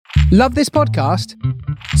Love this podcast?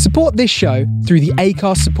 Support this show through the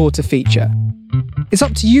Acast supporter feature. It's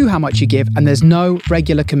up to you how much you give, and there's no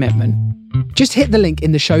regular commitment. Just hit the link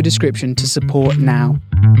in the show description to support now.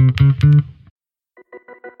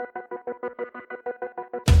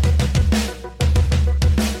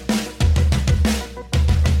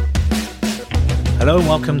 Hello and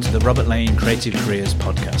welcome to the Robert Lane Creative Careers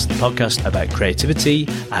Podcast, the podcast about creativity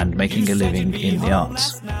and making a living in the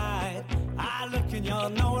arts.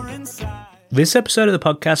 This episode of the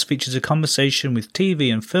podcast features a conversation with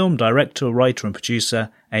TV and film director, writer and producer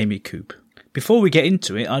Amy Coop. Before we get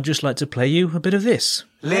into it, I'd just like to play you a bit of this.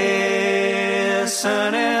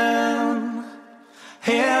 Listen in,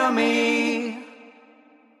 hear me.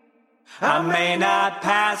 I may not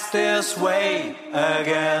pass this way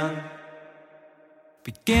again.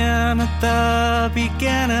 Begin at the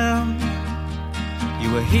beginning.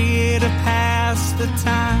 You were here to pass the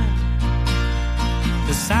time.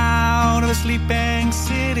 The sound of a sleeping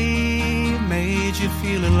city made you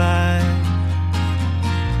feel alive.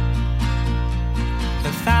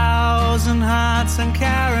 1,000 hearts and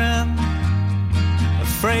Karen,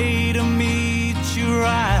 afraid to meet you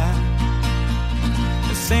right.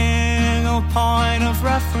 A single point of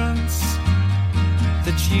reference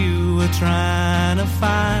that you were trying to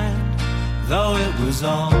find. Though it was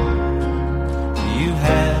all you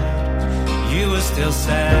had, you were still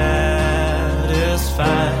satisfied.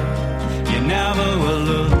 You never were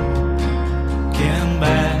looking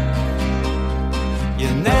back. You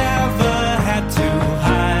never had to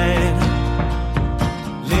hide.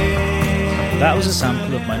 That was a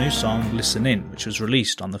sample of my new song Listen In, which was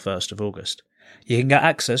released on the 1st of August. You can get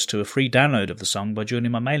access to a free download of the song by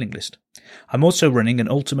joining my mailing list. I'm also running an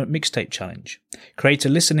ultimate mixtape challenge. Create a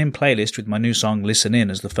Listen In playlist with my new song Listen In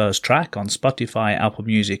as the first track on Spotify, Apple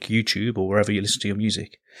Music, YouTube, or wherever you listen to your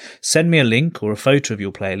music. Send me a link or a photo of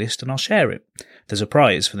your playlist and I'll share it. There's a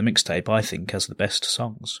prize for the mixtape I think has the best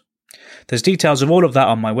songs. There's details of all of that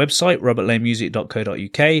on my website,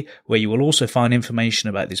 robertlanemusic.co.uk, where you will also find information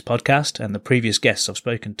about this podcast and the previous guests I've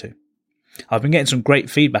spoken to. I've been getting some great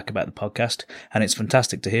feedback about the podcast, and it's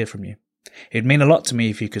fantastic to hear from you. It'd mean a lot to me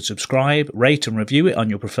if you could subscribe, rate and review it on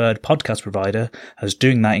your preferred podcast provider, as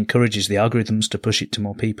doing that encourages the algorithms to push it to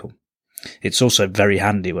more people. It's also very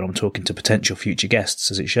handy when I'm talking to potential future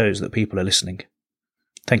guests, as it shows that people are listening.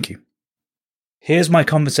 Thank you. Here's my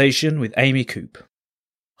conversation with Amy Coop.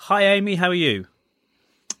 Hi Amy, how are you?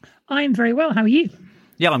 I'm very well, how are you?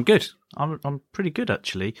 Yeah, I'm good. I'm pretty good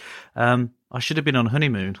actually. I should have been on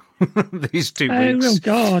honeymoon these 2 weeks. Oh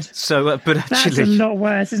God! So, but actually, that's a lot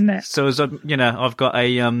worse, isn't it? So, as I've got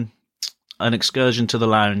an excursion to the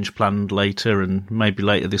lounge planned later, and maybe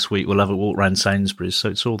later this week we'll have a walk around Sainsbury's. So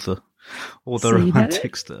it's all the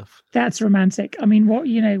romantic stuff. That's romantic. I mean, what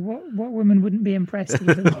woman wouldn't be impressed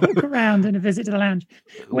with a walk around and a visit to the lounge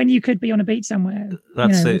when you could be on a beach somewhere?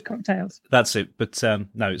 That's it. With cocktails. That's it. But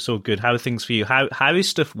no, it's all good. How are things for you? How is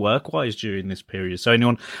stuff work-wise during this period? So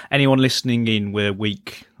anyone listening in, we're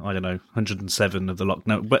week 107 of the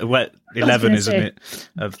lockdown. But 11, isn't it,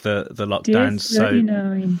 of the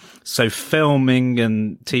lockdowns? So filming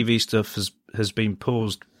and TV stuff has been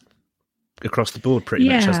paused across the board pretty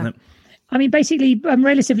much, hasn't it? I mean, basically,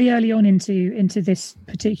 relatively early on into this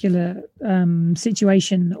particular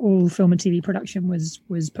situation, all film and TV production was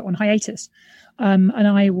put on hiatus, and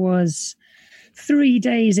I was 3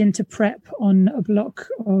 days into prep on a block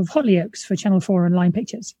of Hollyoaks for Channel 4 and Line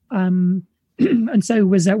Pictures, and so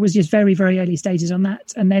was just very, very early stages on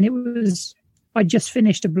that. And then I just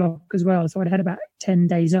finished a block as well, so I'd had about 10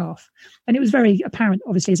 days off, and it was very apparent,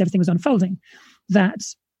 obviously, as everything was unfolding, that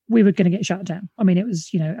we were going to get shut down. I mean, it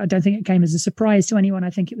was, I don't think it came as a surprise to anyone. I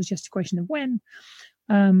think it was just a question of when.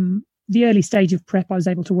 The early stage of prep, I was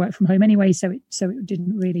able to work from home anyway, so it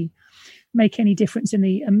didn't really make any difference in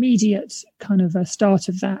the immediate kind of start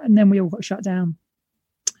of that. And then we all got shut down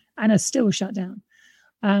and are still shut down.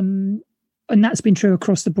 And that's been true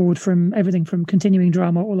across the board, from everything from continuing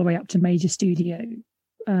drama all the way up to major studio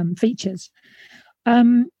features.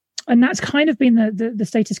 And that's kind of been the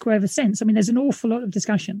status quo ever since. I mean, there's an awful lot of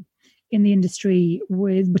discussion in the industry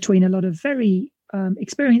between a lot of very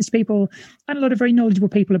experienced people and a lot of very knowledgeable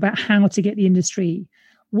people about how to get the industry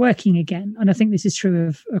working again. And I think this is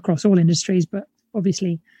true across all industries, but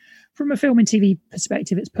obviously from a film and TV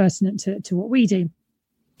perspective, it's pertinent to what we do.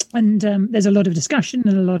 And there's a lot of discussion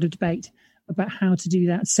and a lot of debate about how to do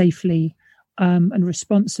that safely and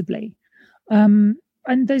responsibly.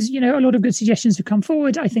 And there's, a lot of good suggestions have come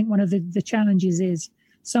forward. I think one of the challenges is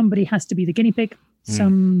somebody has to be the guinea pig.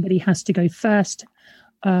 Somebody has to go first.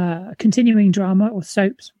 Continuing drama or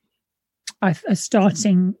soaps are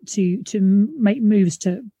starting to make moves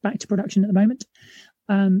back to production at the moment.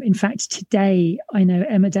 In fact, today I know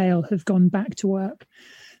Emmerdale have gone back to work,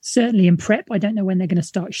 certainly in prep. I don't know when they're going to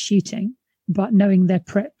start shooting, but knowing their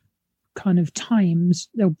prep kind of times,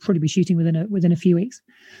 they'll probably be shooting within a few weeks.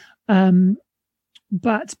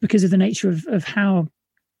 But because of the nature of how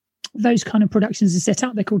those kind of productions are set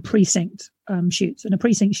up, they're called precinct shoots, and a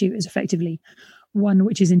precinct shoot is effectively one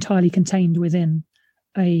which is entirely contained within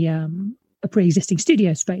a pre-existing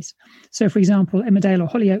studio space. So, for example, Emmerdale or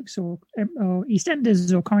Hollyoaks or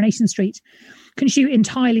EastEnders or Coronation Street can shoot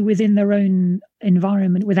entirely within their own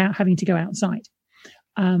environment without having to go outside.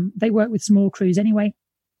 They work with small crews anyway.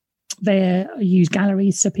 They use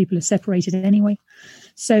galleries, so people are separated anyway.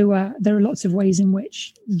 So there are lots of ways in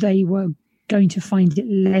which they were going to find it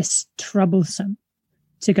less troublesome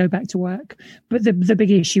to go back to work. But the big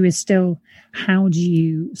issue is still, how do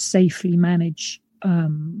you safely manage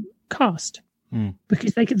cast?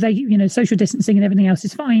 Because they social distancing and everything else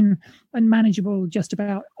is fine and manageable just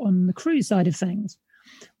about on the crew side of things.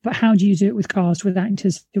 But how do you do it with cast, with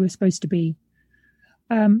actors who are supposed to be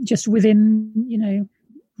just within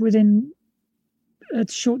a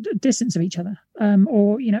short distance of each other,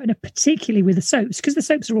 or and particularly with the soaps, because the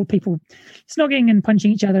soaps are all people snogging and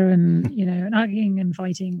punching each other and and hugging and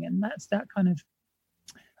fighting, and that's that kind of.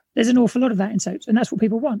 There's an awful lot of that in soaps, and that's what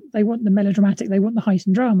people want. They want the melodramatic, they want the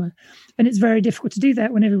heightened drama, and it's very difficult to do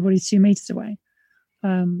that when everybody's 2 meters away.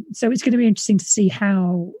 So it's going to be interesting to see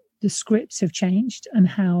how the scripts have changed and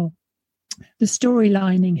how the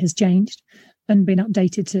storylining has changed and been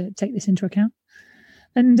updated to take this into account.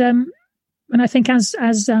 And I think as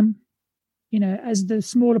the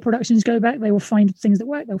smaller productions go back, they will find things that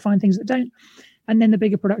work, they'll find things that don't, and then the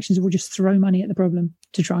bigger productions will just throw money at the problem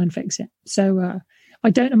to try and fix it. So I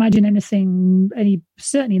don't imagine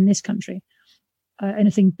certainly in this country,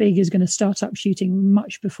 anything big is going to start up shooting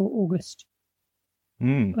much before August.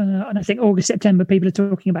 And I think August, September, people are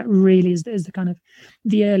talking about really is the kind of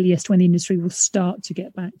the earliest when the industry will start to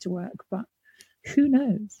get back to work. But who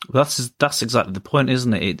knows? Well, that's exactly the point,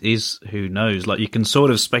 isn't it? It is who knows. Like, you can sort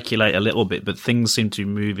of speculate a little bit, but things seem to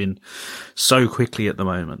be moving so quickly at the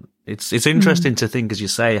moment. It's interesting to think, as you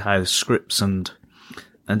say, how scripts and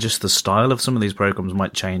just the style of some of these programs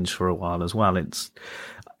might change for a while as well. It's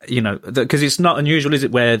because it's not unusual, is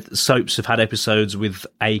it, where soaps have had episodes with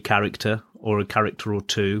a character or a character or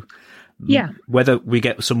two. Yeah. Whether we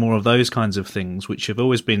get some more of those kinds of things, which have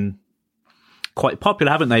always been quite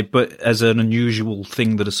popular, haven't they? But as an unusual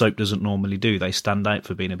thing that a soap doesn't normally do, they stand out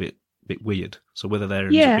for being a bit weird. So whether there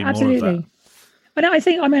ends up being absolutely. more of that. But I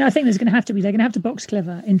think there's going to have to be. They're going to have to box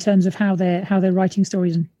clever in terms of how they're writing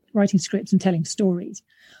stories and writing scripts and telling stories.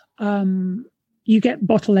 You get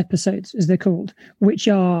bottle episodes, as they're called, which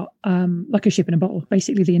are like a ship in a bottle.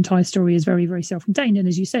 Basically, the entire story is very, very self-contained, and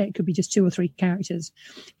as you say, it could be just 2 or 3 characters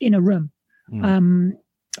in a room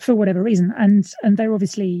for whatever reason, and they're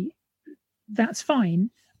obviously. That's fine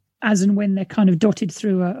as and when they're kind of dotted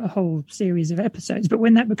through a whole series of episodes. But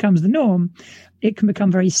when that becomes the norm, it can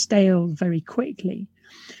become very stale very quickly.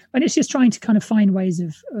 And it's just trying to kind of find ways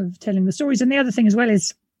of telling the stories. And the other thing as well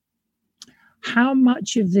is how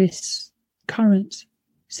much of this current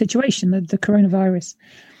situation, the coronavirus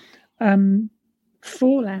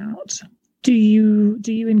fallout, do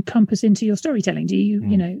you encompass into your storytelling? Do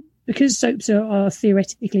you, because soaps are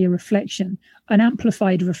theoretically a reflection, an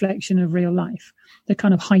amplified reflection of real life, they're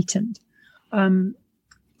kind of heightened.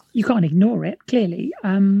 You can't ignore it, clearly.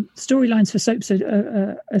 Storylines for soaps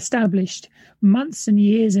are established months and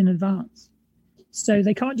years in advance. So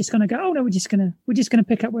they can't just kind of go, oh no, we're just gonna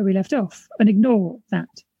pick up where we left off and ignore that,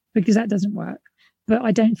 because that doesn't work. But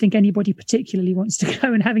I don't think anybody particularly wants to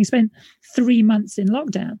go, and having spent 3 months in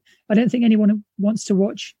lockdown, I don't think anyone wants to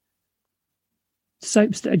watch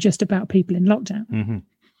soaps that are just about people in lockdown. Mm-hmm.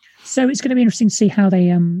 So it's going to be interesting to see how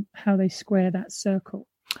they square that circle.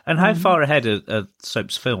 And how far ahead are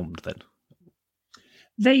soaps filmed then?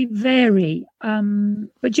 They vary,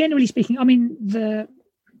 but generally speaking, I mean the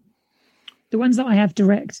ones that I have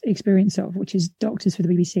direct experience of, which is Doctors for the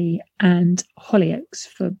BBC and Hollyoaks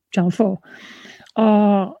for Channel 4,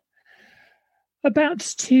 are about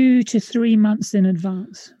 2 to 3 months in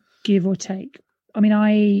advance, give or take. I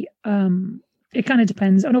mean, it kind of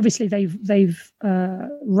depends, and obviously they've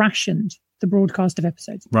rationed the broadcast of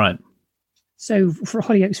episodes. Right. So for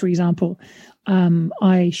Hollyoaks, for example,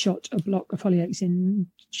 I shot a block of Hollyoaks in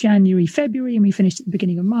January, February, and we finished at the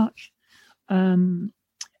beginning of March. And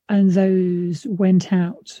those went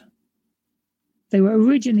out. They were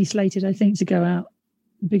originally slated, I think, to go out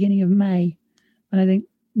the beginning of May. And I think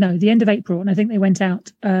the end of April, and I think they went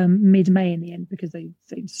out mid-May in the end because they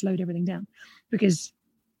slowed everything down. Because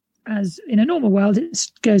as in a normal world,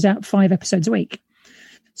 it goes out 5 episodes a week.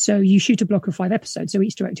 So you shoot a block of 5 episodes. So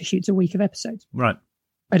each director shoots a week of episodes. Right.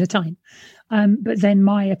 At a time. But then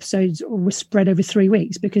my episodes were spread over 3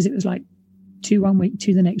 weeks because it was like 2 one week,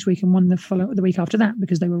 2 the next week, and 1 the week after that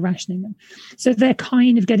because they were rationing them. So they're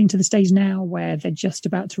kind of getting to the stage now where they're just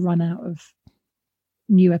about to run out of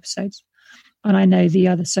new episodes. And I know the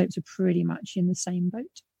other soaps are pretty much in the same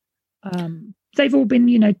boat. They've all been,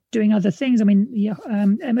 doing other things. I mean,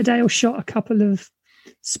 Emmerdale shot a couple of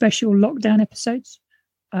special lockdown episodes,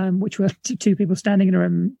 which were 2 people standing in a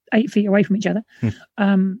room 8 feet away from each other,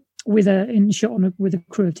 with a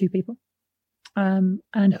crew of 2 people. And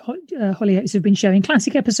Hollyoaks have been showing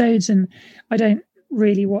classic episodes, and I don't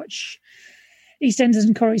really watch EastEnders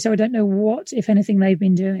and Corrie, so I don't know what, if anything, they've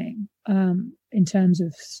been doing in terms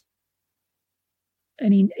of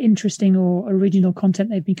any interesting or original content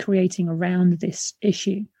they've been creating around this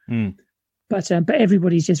issue. But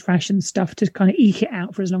everybody's just rationed stuff to kind of eke it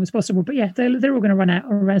out for as long as possible. But yeah, they're all going to run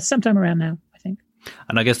out sometime around now, I think.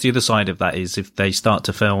 And I guess the other side of that is if they start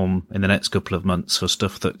to film in the next couple of months for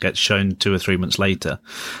stuff that gets shown 2 or 3 months later,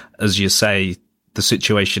 as you say, the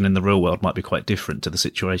situation in the real world might be quite different to the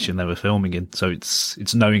situation they were filming in. So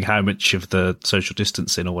it's knowing how much of the social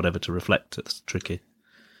distancing or whatever to reflect. It's tricky.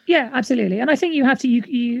 Yeah, absolutely. And I think you have to, you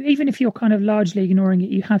even if you're kind of largely ignoring it,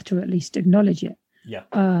 you have to at least acknowledge it. Yeah.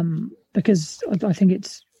 Because I think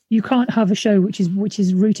you can't have a show which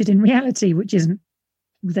is rooted in reality, which isn't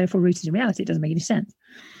therefore rooted in reality. It doesn't make any sense.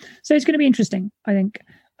 So it's going to be interesting, I think.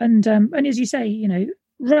 And as you say,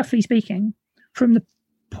 roughly speaking, from the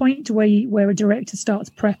point where a director starts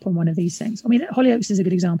prep on one of these things. I mean, Hollyoaks is a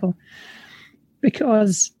good example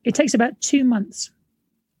because it takes about 2 months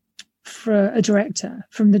for a director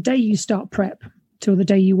from the day you start prep till the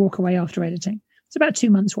day you walk away after editing. It's about 2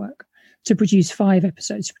 months' work to produce 5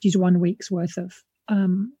 episodes, to produce 1 week's worth of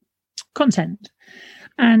content.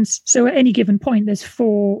 And so at any given point, there's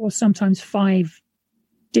 4 or sometimes 5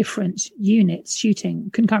 different units shooting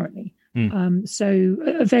concurrently. So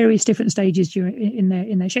at various different stages in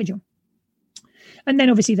their schedule. And then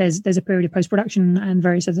obviously there's a period of post-production and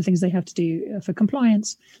various other things they have to do for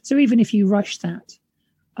compliance. So even if you rush that,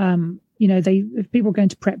 if people are going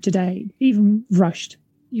to prep today, even rushed,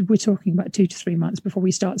 we're talking about 2 to 3 months before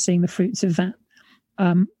we start seeing the fruits of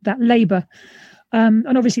that labour.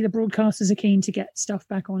 And obviously the broadcasters are keen to get stuff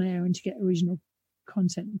back on air and to get original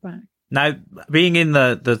content back. Now, being in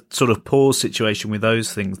the sort of pause situation with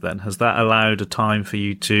those things then, has that allowed a time for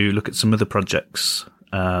you to look at some other projects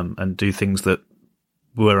and do things that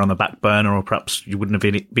were on the back burner or perhaps you wouldn't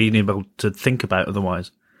have been able to think about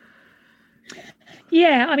otherwise?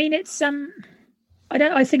 Yeah, I mean, it's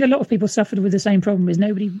I think a lot of people suffered with the same problem as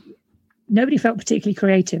nobody felt particularly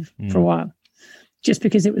creative for a while, just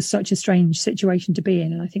because it was such a strange situation to be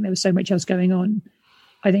in. And I think there was so much else going on.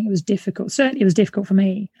 I think it was difficult. Certainly it was difficult for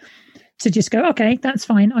me to just go, okay, that's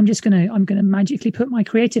fine. I'm going to magically put my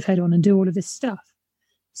creative head on and do all of this stuff.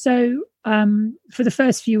 So for the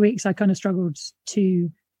first few weeks, I kind of struggled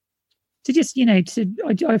to just,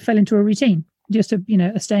 I fell into a routine, just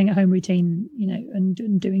a staying at home routine,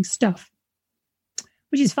 and doing stuff,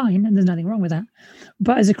 which is fine. And there's nothing wrong with that.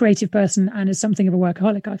 But as a creative person and as something of a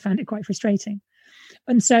workaholic, I found it quite frustrating.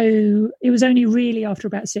 And so it was only really after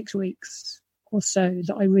about 6 weeks or so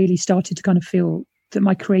that I really started to kind of feel that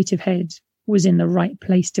my creative head was in the right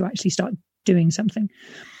place to actually start doing something.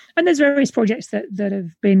 And there's various projects that have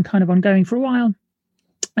been kind of ongoing for a while,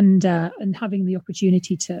 and having the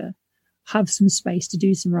opportunity to have some space to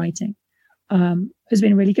do some writing has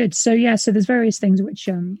been really good. So so there's various things which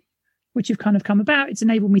have kind of come about. It's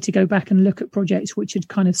enabled me to go back and look at projects which had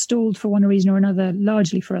kind of stalled for one reason or another,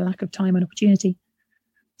 largely for a lack of time and opportunity.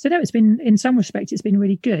 So no, it's been, in some respects, it's been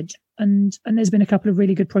really good. And there's been a couple of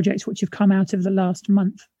really good projects which have come out of the last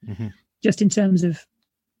month, just in terms of,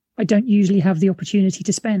 I don't usually have the opportunity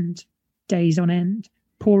to spend days on end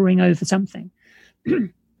poring over something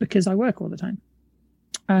because I work all the time.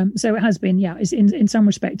 So it has been, in some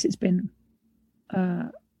respects, it's been,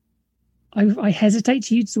 I hesitate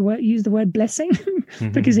to use the word blessing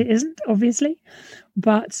because it isn't, obviously,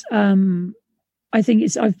 but I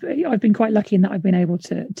think I've been quite lucky in that I've been able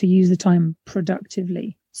to use the time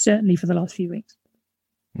productively, certainly for the last few weeks.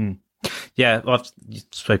 Yeah, I've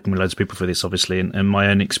spoken with loads of people for this, obviously, and my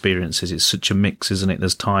own experience is it's such a mix, isn't it?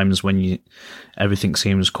 There's times when everything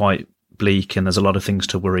seems quite bleak and there's a lot of things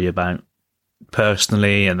to worry about.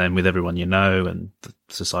 personally, and then with everyone you know, and the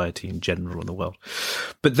society in general and the world.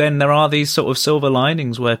 But then there are these sort of silver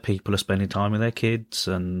linings where people are spending time with their kids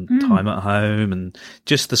and time at home, and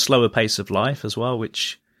just the slower pace of life as well,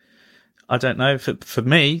 which I don't know. For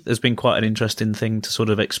me, there's been quite an interesting thing to sort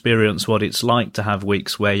of experience what it's like to have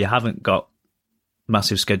weeks where you haven't got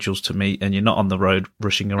massive schedules to meet and you're not on the road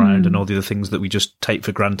rushing around and all the other things that we just take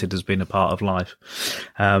for granted as being a part of life.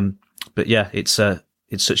 But yeah, it's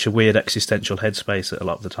such a weird existential headspace at a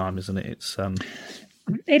lot of the time, isn't it?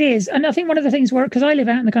 It is. And I think one of the things because I live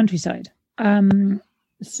out in the countryside.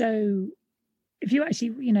 So if you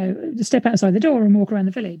actually, step outside the door and walk around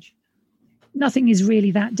the village, nothing is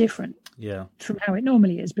really that different from how it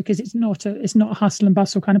normally is, because it's not a hustle and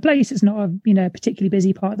bustle kind of place. It's not a, particularly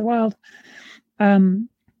busy part of the world.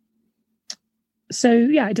 So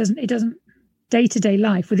yeah, it doesn't day-to-day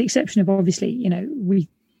life, with the exception of obviously, we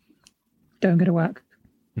don't go to work,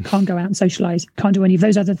 can't go out and socialize, can't do any of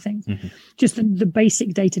those other things. Just the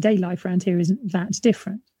basic day-to-day life around here isn't that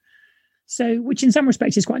different. So, which in some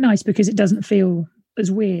respects is quite nice because it doesn't feel as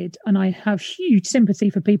weird. And I have huge sympathy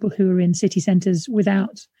for people who are in city centres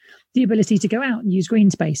without the ability to go out and use green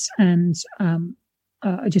space and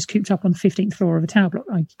are just cooped up on the 15th floor of a tower block.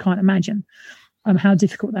 I can't imagine how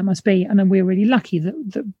difficult that must be. And then we're really lucky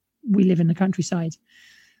that we live in the countryside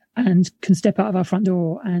and can step out of our front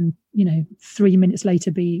door and 3 minutes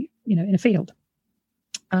later be in a field.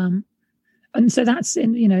 And so that's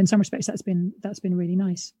in some respects that's been really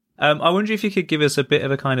nice. I wonder if you could give us a bit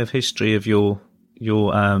of a kind of history of your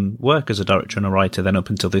work as a director and a writer then up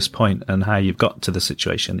until this point, and how you've got to the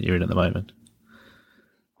situation that you're in at the moment.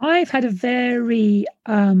 I've had a very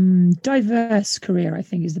diverse career, I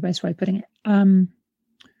think is the best way of putting it.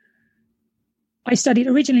 I studied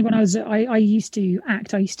originally when I used to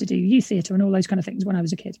act. I used to do youth theatre and all those kind of things when I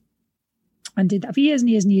was a kid, and did that for years and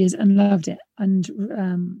years and years and loved it,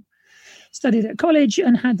 and studied at college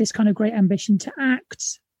and had this kind of great ambition to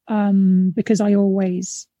act, because I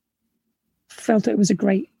always felt it was a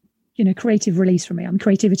great, creative release for me.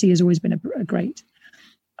 Creativity has always been a great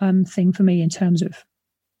thing for me in terms of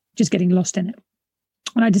just getting lost in it.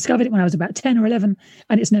 And I discovered it when I was about 10 or 11,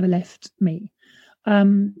 and it's never left me.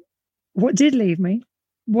 What did leave me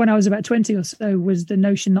when I was about 20 or so was the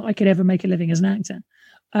notion that I could ever make a living as an actor,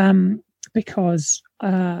 because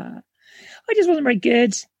I just wasn't very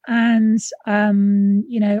good. And,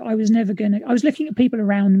 I was looking at people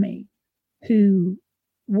around me who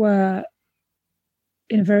were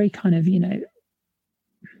in a very kind of,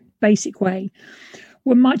 basic way,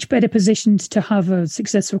 were much better positioned to have a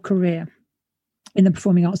successful career in the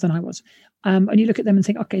performing arts than I was. And you look at them and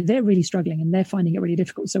think, okay, they're really struggling and they're finding it really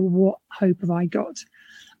difficult. So what hope have I got?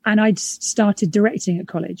 And I'd started directing at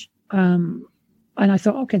college. And I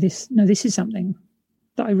thought, okay, this is something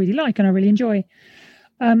that I really like and I really enjoy.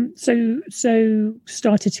 So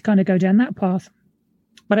started to kind of go down that path.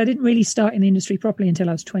 But I didn't really start in the industry properly until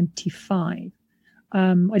I was 25.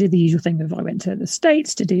 I did the usual thing of I went to the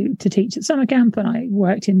States to teach at summer camp, and I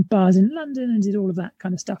worked in bars in London and did all of that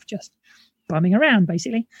kind of stuff, just bumming around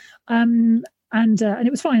basically. And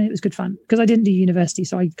it was fine. It was good fun because I didn't do university,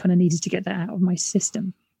 so I kind of needed to get that out of my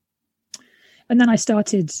system. And then I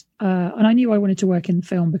started, and I knew I wanted to work in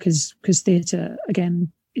film because theatre, again,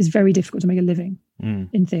 is very difficult to make a living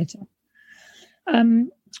in theatre. And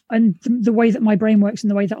the way that my brain works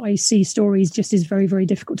and the way that I see stories just is very, very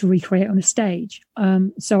difficult to recreate on a stage.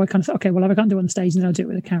 So I kind of thought, okay, well, if I can't do it on the stage, then I'll do it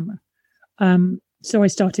with a camera. So I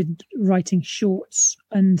started writing shorts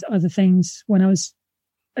and other things when I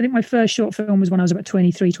think my first short film was when I was about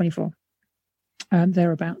 23, 24,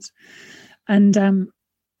 thereabouts. And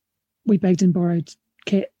we begged and borrowed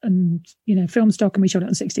kit and, film stock, and we shot it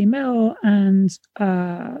on 16mm and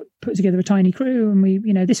put together a tiny crew. And we,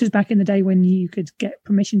 this was back in the day when you could get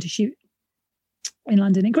permission to shoot in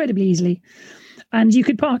London incredibly easily, and you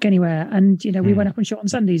could park anywhere. And, we went up and shot on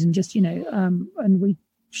Sundays and just, and we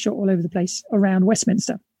shot all over the place around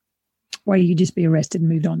Westminster, where you could just be arrested and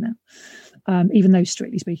moved on now. Even though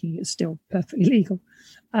strictly speaking, it's still perfectly legal.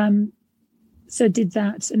 So did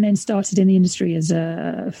that, and then started in the industry as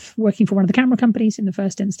working for one of the camera companies in the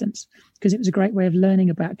first instance, because it was a great way of learning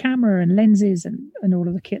about camera and lenses and all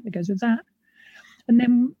of the kit that goes with that. And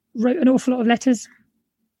then wrote an awful lot of letters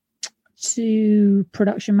to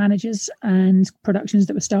production managers and productions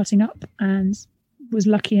that were starting up, and was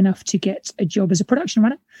lucky enough to get a job as a production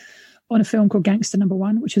runner on a film called Gangster No.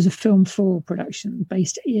 1, which was a Film 4 production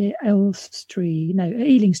based at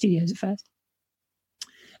Ealing Studios at first.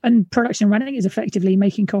 And production running is effectively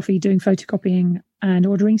making coffee, doing photocopying, and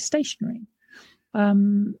ordering stationery.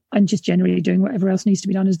 and just generally doing whatever else needs to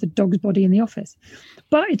be done as the dog's body in the office.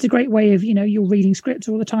 But it's a great way of, you're reading scripts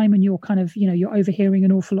all the time, and you're kind of, you're overhearing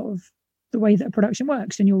an awful lot of the way that a production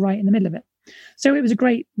works, and you're right in the middle of it. So it was a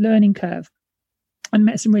great learning curve, and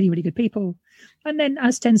met some really, really good people. And then,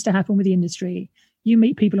 as tends to happen with the industry, you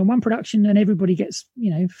meet people in one production and everybody gets,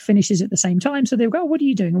 finishes at the same time. So they'll go, oh, what are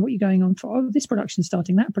you doing? And what are you going on for? Oh, this production's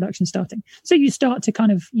starting, that production's starting. So you start to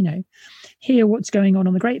kind of, hear what's going on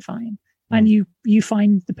the grapevine. And you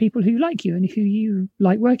find the people who like you and who you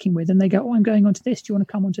like working with. And they go, oh, I'm going on to this. Do you want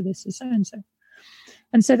to come on to this? So-and-so.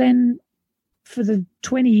 And so then for the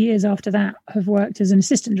 20 years after that, I've worked as an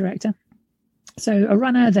assistant director. So a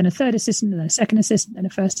runner, then a third assistant, then a second assistant, then a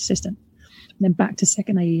first assistant. And then back to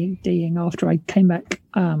second ADing after I came back.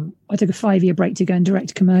 I took a 5-year break to go and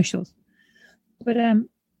direct commercials. But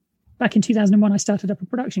back in 2001, I started up a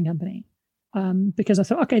production company because I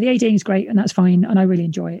thought, okay, the ADing is great and that's fine and I really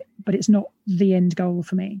enjoy it, but it's not the end goal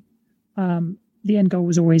for me. The end goal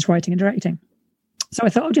was always writing and directing. So I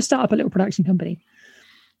thought I'll just start up a little production company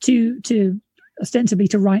to ostensibly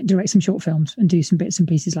to write and direct some short films and do some bits and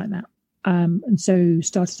pieces like that. And so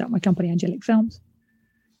started up my company, Angelic Films.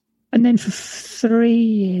 And then for 3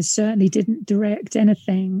 years, certainly didn't direct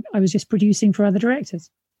anything. I was just producing for other directors,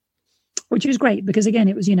 which was great because, again,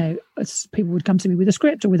 it was, people would come to me with a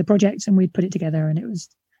script or with a project and we'd put it together. And it was,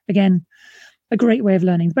 again, a great way of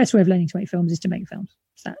learning. The best way of learning to make films is to make films.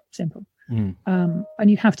 It's that simple. And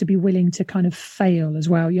you have to be willing to kind of fail as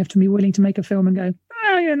well. You have to be willing to make a film and go,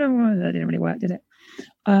 that didn't really work, did it?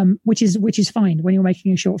 Which is fine when you're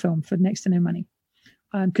making a short film for next to no money.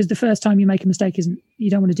 Because the first time you make a mistake you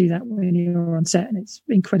don't want to do that when you're on set and it's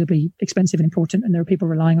incredibly expensive and important and there are people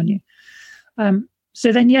relying on you.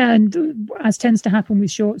 So then, and as tends to happen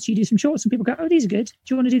with shorts, you do some shorts and people go, oh, these are good.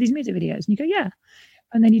 Do you want to do these music videos? And you go, yeah.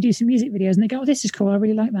 And then you do some music videos and they go, oh, this is cool. I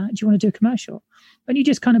really like that. Do you want to do a commercial? And you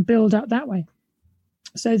just kind of build up that way.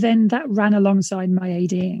 So then that ran alongside my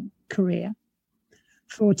ADing career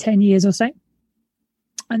for 10 years or so.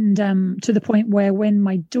 And to the point where when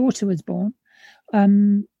my daughter was born,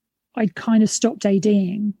 I'd kind of stopped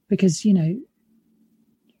ADing because,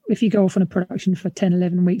 if you go off on a production for 10,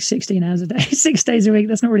 11 weeks, 16 hours a day, 6 days a week,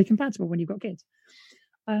 that's not really compatible when you've got kids.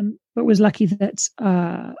 But was lucky that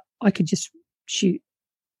I could just shoot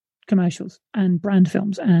commercials and brand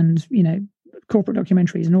films and, corporate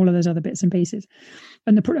documentaries and all of those other bits and pieces.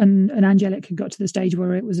 And Angelic had got to the stage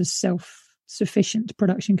where it was a self-sufficient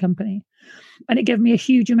production company. And it gave me a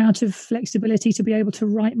huge amount of flexibility to be able to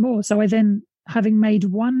write more. So I then, having made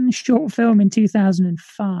one short film in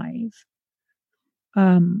 2005,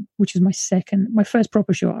 which was my first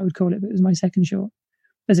proper short, I would call it, but it was my second short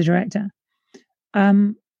as a director.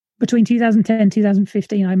 Between 2010 and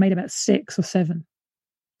 2015, I made about 6 or 7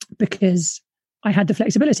 because I had the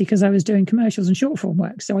flexibility because I was doing commercials and short form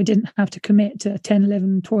work. So I didn't have to commit to 10,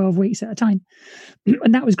 11, 12 weeks at a time.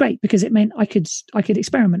 And that was great because it meant I could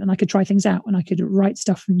experiment and I could try things out and I could write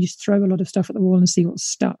stuff and just throw a lot of stuff at the wall and see what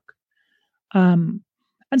stuck. And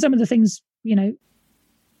some of the things,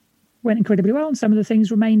 went incredibly well, and some of the things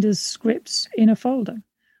remained as scripts in a folder.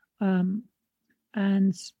 And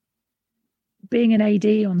being an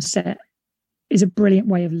AD on set is a brilliant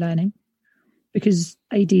way of learning because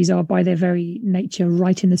ADs are, by their very nature,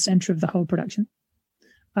 right in the center of the whole production.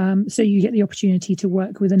 So you get the opportunity to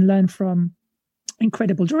work with and learn from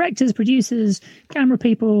incredible directors, producers, camera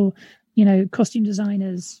people, costume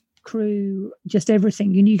designers, crew, just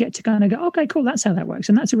everything. And you get to kind of go, okay, cool, that's how that works.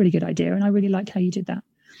 And that's a really good idea. And I really like how you did that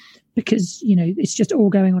because, it's just all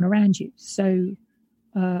going on around you. So,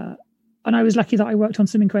 and I was lucky that I worked on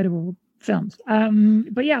some incredible films.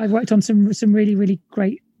 But yeah, I've worked on some really, really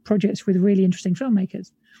great projects with really interesting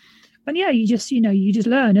filmmakers. And yeah, you just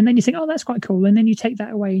learn. And then you think, oh, that's quite cool. And then you take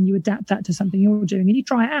that away and you adapt that to something you're doing and you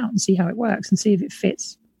try it out and see how it works and see if it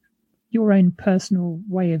fits your own personal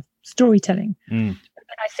way of storytelling. And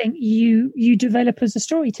I think you develop as a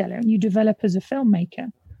storyteller and you develop as a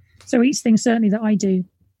filmmaker. So each thing certainly that I do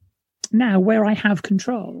now where I have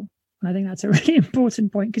control, and I think that's a really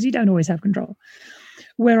important point because you don't always have control.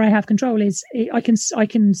 Where I have control is I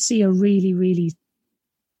can see a really, really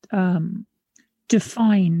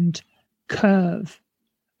defined curve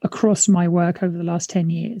across my work over the last 10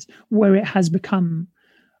 years where it has become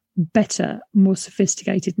better, more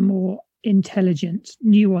sophisticated, more intelligent,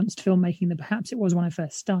 nuanced filmmaking than perhaps it was when I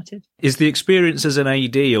first started. Is the experience as an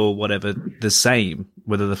AD or whatever the same,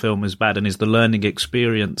 whether the film is bad, and is the learning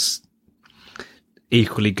experience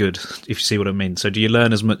equally good, if you see what I mean? So do you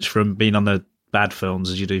learn as much from being on the bad films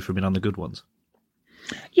as you do from being on the good ones?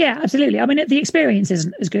 Yeah, absolutely. I mean, the experience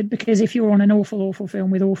isn't as good because if you're on an awful, awful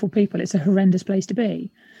film with awful people, it's a horrendous place to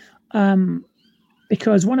be.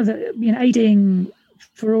 because one of the, ADing,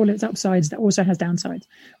 for all its upsides, that also has downsides.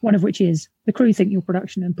 One of which is the crew think you're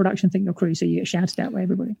production and production think you're crew, so you get shouted at by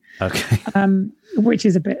everybody. Okay. Which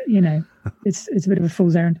is a bit, it's a bit of a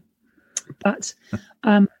fool's errand. But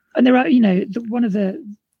and there are, one of the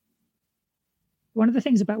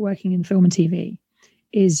things about working in film and TV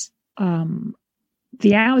is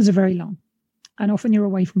the hours are very long, and often you're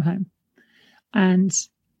away from home. And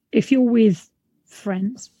if you're with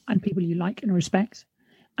friends and people you like and respect,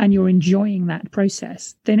 and you're enjoying that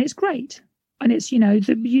process, then it's great. And it's,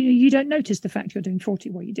 you don't notice the fact you're doing 40,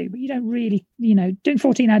 what you do, but you don't really, doing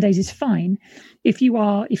 14-hour days is fine if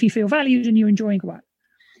you feel valued and you're enjoying work.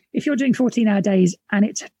 If you're doing 14-hour days and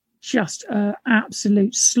it's just an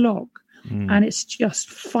absolute slog and it's just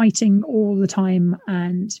fighting all the time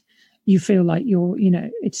and you feel like you're,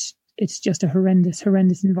 it's just a horrendous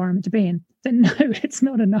environment to be in, then no, it's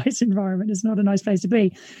not a nice environment. It's not a nice place to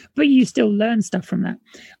be, but you still learn stuff from that.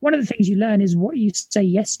 One of the things you learn is what you say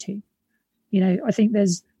yes to. I think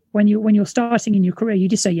there's, when you're starting in your career, you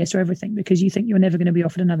just say yes to everything because you think you're never going to be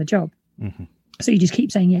offered another job. Mm-hmm. So you just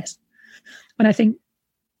keep saying yes. And I think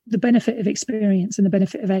the benefit of experience and the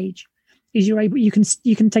benefit of age is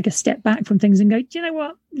you can take a step back from things and go, do you know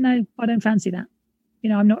what? No, I don't fancy that.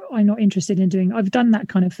 I'm not interested in doing, I've done that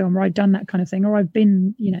kind of film, or I've done that kind of thing, or I've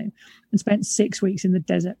been, and spent 6 weeks in the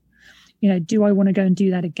desert. Do I want to go and do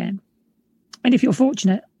that again? And if you're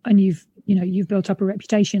fortunate and you've built up a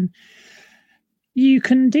reputation, you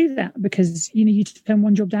can do that because, you turn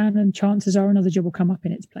one job down and chances are another job will come up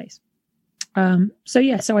in its place.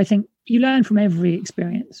 So I think you learn from every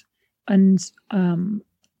experience, and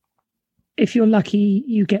if you're lucky,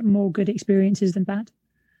 you get more good experiences than bad.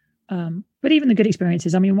 But even the good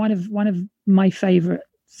experiences, I mean, one of my favorite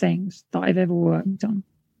things that I've ever worked on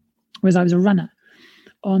was I was a runner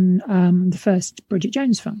on the first Bridget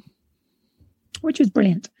Jones film, which was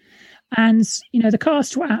brilliant. And, the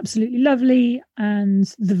cast were absolutely lovely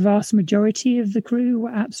and the vast majority of the crew were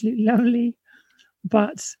absolutely lovely,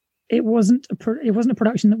 but it wasn't a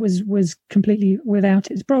production that was completely without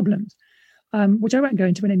its problems, which I won't go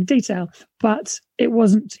into in any detail, but it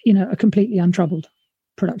wasn't, a completely untroubled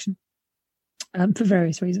production. For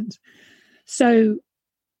various reasons. So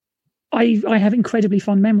I have incredibly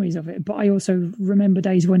fond memories of it, but I also remember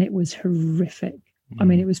days when it was horrific. I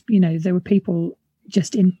mean, it was, there were people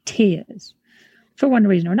just in tears for one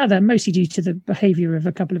reason or another, mostly due to the behavior of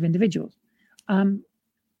a couple of individuals. And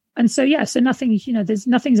so nothing,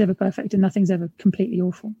 nothing's ever perfect and nothing's ever completely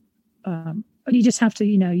awful. And you just have to,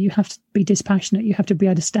 you have to be dispassionate. You have to be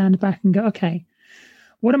able to stand back and go, okay,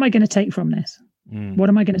 what am I going to take from this? What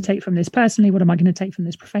am I going to take from this personally? What am I going to take from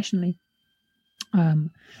this professionally?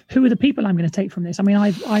 Who are the people I'm going to take from this? I mean,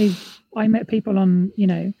 I met people on,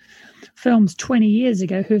 films 20 years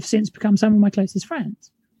ago who have since become some of my closest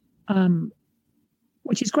friends,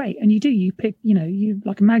 which is great. And you pick, you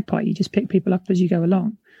like a magpie, you just pick people up as you go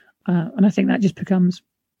along. And I think that just becomes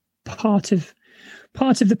part of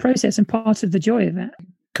the process and part of the joy of it.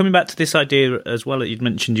 Coming back to this idea as well, that you'd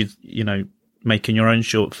mentioned, making your own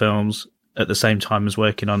short films at the same time as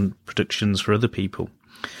working on productions for other people.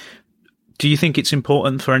 Do you think it's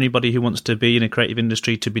important for anybody who wants to be in a creative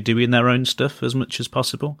industry to be doing their own stuff as much as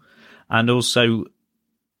possible? And also,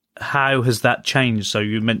 how has that changed? So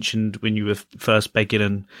you mentioned when you were first begging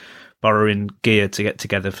and borrowing gear to get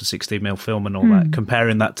together for 16mm film and all that,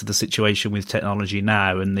 comparing that to the situation with technology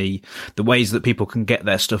now and the ways that people can get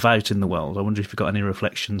their stuff out in the world. I wonder if you've got any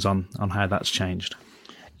reflections on how that's changed.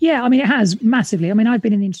 Yeah, I mean, it has massively. I mean, I've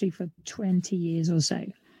been in the industry for 20 years or so.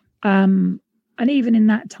 And even in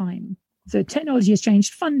that time, the technology has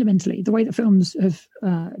changed fundamentally. The way that films have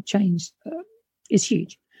changed is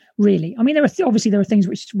huge, really. I mean, there are things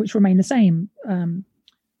which remain the same.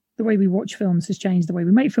 The way we watch films has changed. The way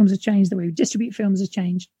we make films has changed. The way we distribute films has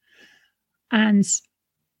changed. And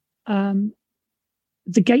the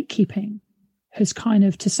gatekeeping has kind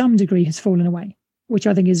of, to some degree, has fallen away, which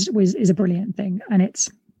I think is a brilliant thing. And it's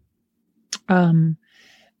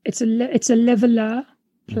a leveler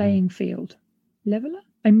playing field,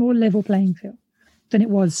 a more level playing field than it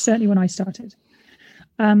was certainly when I started.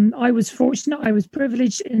 I was fortunate, I was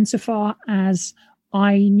privileged insofar as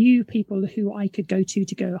I knew people who I could go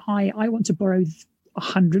to go, hi, I want to borrow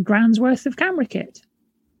 100 grand's worth of camera kit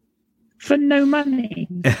for no money.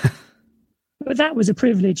 But that was a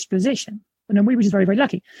privileged position. And we were just very, very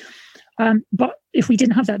lucky. But if we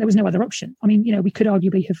didn't have that, there was no other option. I mean, we could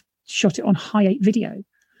arguably have shot it on high 8 video,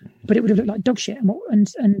 but it would have looked like dog shit.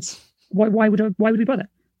 And why would we bother?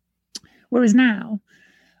 Whereas now,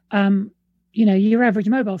 your average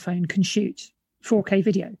mobile phone can shoot 4K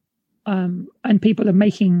video, and people are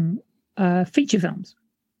making feature films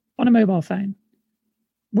on a mobile phone,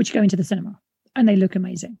 which go into the cinema, and they look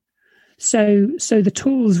amazing. So the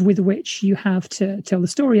tools with which you have to tell the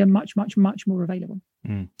story are much, much, much more available.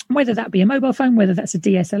 Whether that be a mobile phone, whether that's a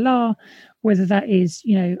DSLR, whether that is,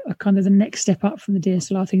 a kind of the next step up from the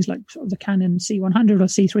DSLR, things like sort of the Canon C100 or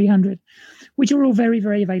C300, which are all very,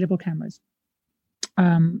 very available cameras.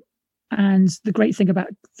 And the great thing about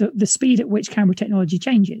the speed at which camera technology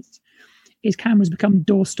changes is cameras become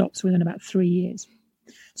doorstops within about 3 years.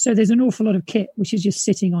 So there's an awful lot of kit which is just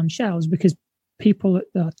sitting on shelves because people at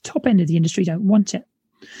the top end of the industry don't want it.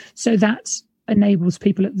 So that enables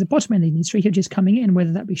people at the bottom end of the industry who are just coming in,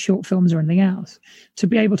 whether that be short films or anything else, to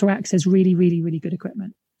be able to access really, really, really good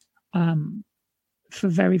equipment for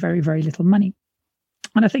very, very, very little money.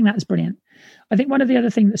 And I think that's brilliant. I think one of the other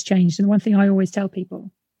things that's changed, and one thing I always tell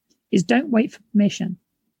people, is don't wait for permission.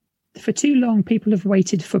 For too long, people have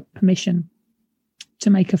waited for permission to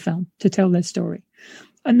make a film, to tell their story.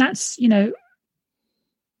 And that's, you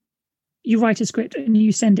write a script and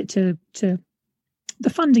you send it to the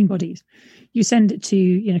funding bodies. You send it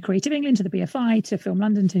to, Creative England, to the BFI, to Film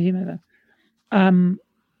London, to whomever. And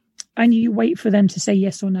you wait for them to say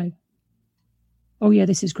yes or no. Oh, yeah,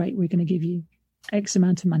 this is great. We're going to give you X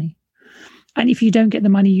amount of money. And if you don't get the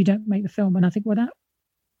money, you don't make the film. And I think,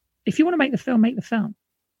 if you want to make the film,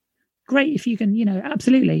 great. If you can,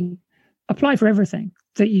 absolutely apply for everything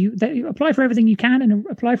that you apply for everything you can and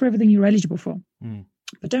apply for everything you're eligible for,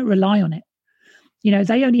 but don't rely on it.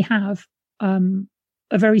 They only have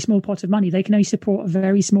a very small pot of money. They can only support a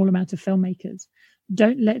very small amount of filmmakers.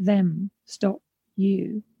 Don't let them stop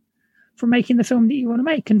you from making the film that you want to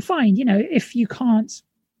make. And fine, if you can't,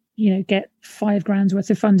 get $5,000 worth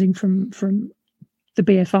of funding from the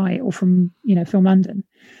BFI or from, Film London,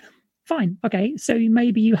 fine. Okay. So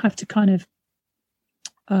maybe you have to kind of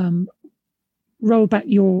roll back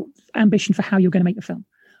your ambition for how you're going to make the film.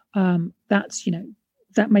 That's,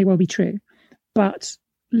 that may well be true, but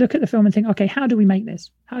look at the film and think, okay, how do we make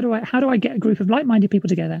this? How do I get a group of like-minded people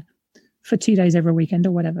together for 2 days every weekend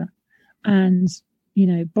or whatever, and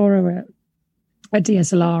borrow a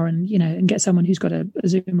DSLR and get someone who's got a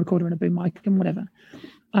Zoom recorder and a boom mic and whatever,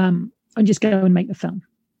 and just go and make the film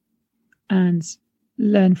and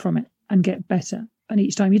learn from it and get better. And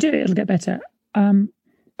each time you do it, it'll get better. And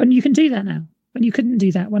you can do that now. And you couldn't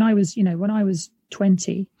do that when I was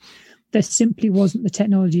 20. There simply wasn't the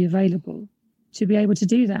technology available to be able to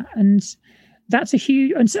do that. And that's a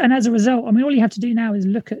huge, and as a result, all you have to do now is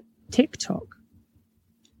look at TikTok.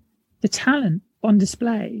 The talent on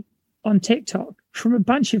display on TikTok from a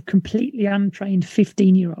bunch of completely untrained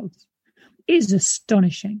 15-year-olds is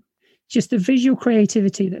astonishing. Just the visual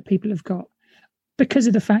creativity that people have got because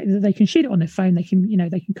of the fact that they can shoot it on their phone. They can,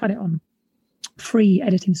 they can cut it on free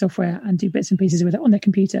editing software and do bits and pieces with it on their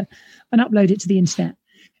computer and upload it to the internet.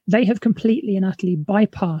 They have completely and utterly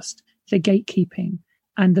bypassed the gatekeeping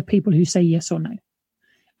and the people who say yes or no.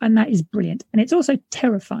 And that is brilliant. And it's also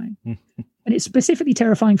terrifying. And it's specifically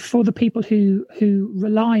terrifying for the people who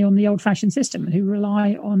rely on the old-fashioned system and who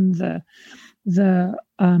rely on the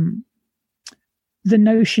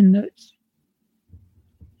notion that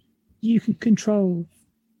you can control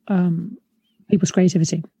people's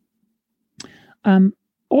creativity.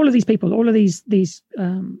 All of these people, all of these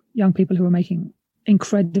young people who are making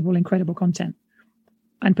incredible content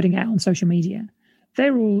and putting it out on social media,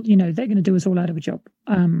 they're all, they're going to do us all out of a job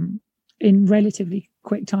in relatively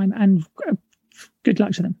quick time, and good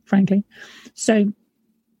luck to them, frankly. So,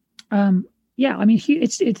 it's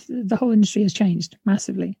the whole industry has changed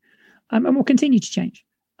massively, and will continue to change.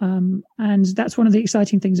 And that's one of the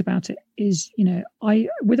exciting things about it is, I,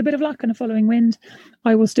 with a bit of luck and a following wind,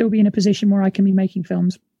 I will still be in a position where I can be making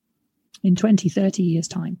films in 20, 30 years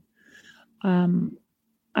time. And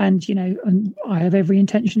I have every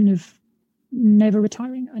intention of never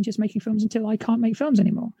retiring and just making films until I can't make films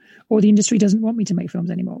anymore, or the industry doesn't want me to make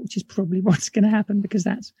films anymore, which is probably what's going to happen, because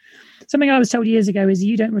that's something I was told years ago is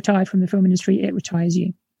you don't retire from the film industry, it retires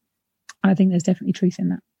you. I think there's definitely truth in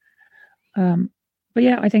that. But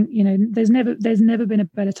yeah, I think, there's never been a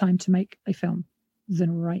better time to make a film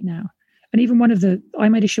than right now. And even I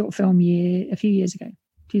made a short film a few years ago,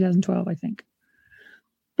 2012, I think.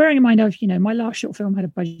 Bearing in mind, my last short film had a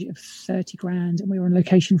budget of 30 grand and we were on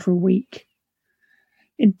location for a week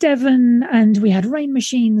in Devon, and we had rain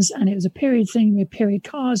machines, and it was a period thing. We had period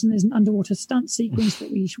cars, and there's an underwater stunt sequence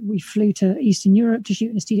that we flew to Eastern Europe to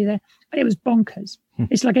shoot in a studio there. And it was bonkers.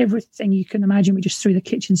 It's like everything you can imagine. We just threw the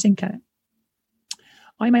kitchen sink at it.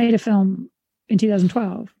 I made a film in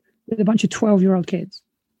 2012 with a bunch of 12-year-old kids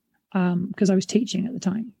because I was teaching at the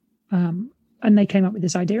time. And they came up with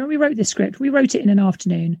this idea, and we wrote this script. We wrote it in an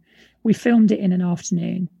afternoon. We filmed it in an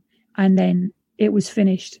afternoon, and then it was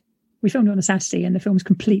finished. We filmed it on a Saturday, and the film was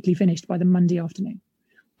completely finished by the Monday afternoon.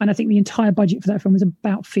 And I think the entire budget for that film was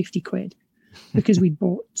about 50 quid because we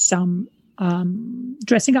bought some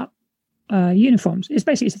dressing up uniforms. It's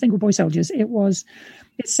a thing called Boy Soldiers. It's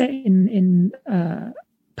set in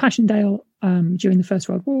Passchendaele during the First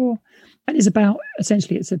World War, and it's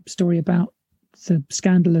a story about the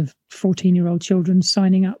scandal of 14-year-old children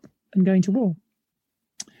signing up and going to war,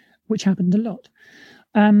 which happened a lot.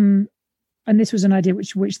 And this was an idea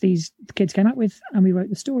which these kids came up with, and we wrote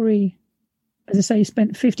the story. As I say,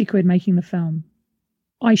 spent 50 quid making the film.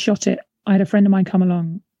 I shot it. I had a friend of mine come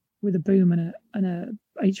along with a boom and a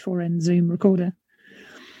H4n Zoom recorder.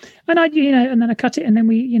 And then I cut it, and then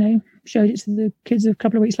we, showed it to the kids a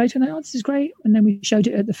couple of weeks later, and they, this is great. And then we showed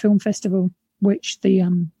it at the film festival, which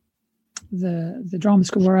the drama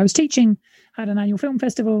school where I was teaching had an annual film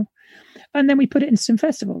festival. And then we put it into some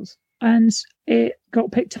festivals, and it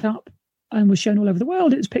got picked up and was shown all over the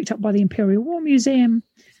world. It was picked up by the Imperial War Museum.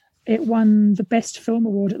 It won the Best Film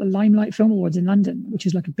Award at the Limelight Film Awards in London, which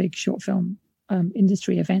is like a big short film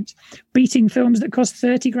industry event, beating films that cost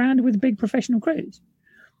 30 grand with big professional crews.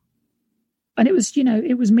 And it was,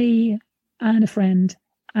 it was me and a friend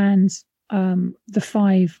and the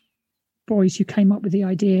 5 boys who came up with the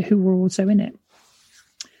idea, who were also in it.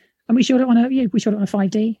 And we shot it on a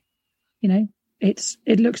 5D.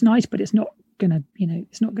 It looks nice, but it's not gonna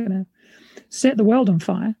set the world on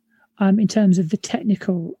fire in terms of the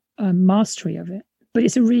technical mastery of it. But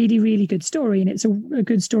it's a really, really good story, and it's a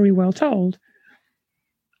good story well told.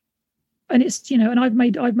 And it's, and I've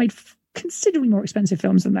made considerably more expensive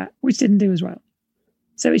films than that, which didn't do as well.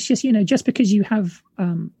 So it's just, just because you have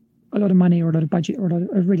a lot of money or a lot of budget or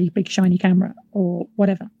a really big shiny camera or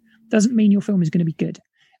whatever, doesn't mean your film is going to be good.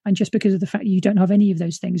 And just because of the fact you don't have any of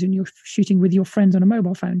those things and you're shooting with your friends on a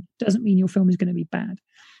mobile phone, doesn't mean your film is going to be bad.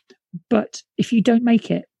 But if you don't make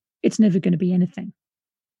it, it's never going to be anything.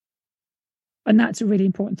 And that's a really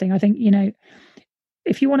important thing. I think,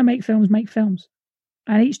 if you want to make films.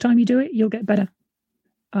 And each time you do it, you'll get better.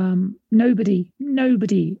 Nobody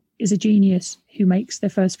is a genius who makes their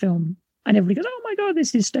first film and everybody goes, oh my God,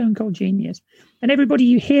 this is stone cold genius. And everybody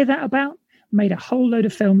you hear that about made a whole load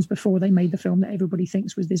of films before they made the film that everybody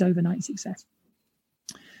thinks was this overnight success.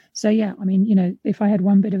 So yeah, if I had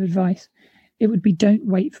one bit of advice, it would be don't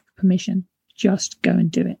wait for permission. Just go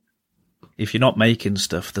and do it. If you're not making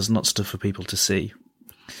stuff, there's not stuff for people to see.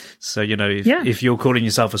 So, if you're calling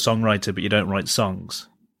yourself a songwriter but you don't write songs,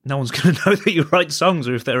 no one's going to know that you write songs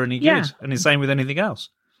or if they're any good. And the same with anything else.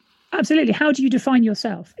 Absolutely. How do you define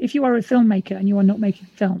yourself? If you are a filmmaker and you are not making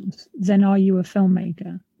films, then are you a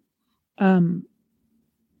filmmaker? And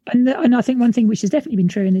I think one thing which has definitely been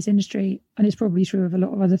true in this industry, and it's probably true of a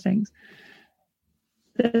lot of other things,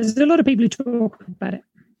 there's a lot of people who talk about it.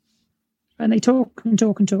 And they talk and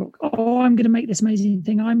talk and talk. Oh, I'm going to make this amazing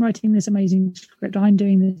thing. I'm writing this amazing script. I'm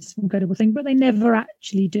doing this incredible thing. But they never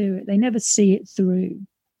actually do it. They never see it through.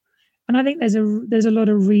 And I think there's a lot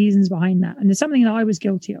of reasons behind that. And there's something that I was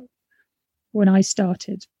guilty of when I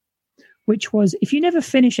started, which was if you never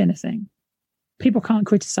finish anything, people can't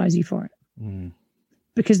criticize you for it.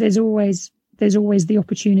 Because there's always the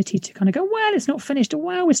opportunity to kind of go, well, it's not finished. Or,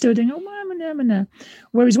 well, we're still doing it. Oh,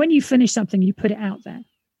 whereas when you finish something, you put it out there.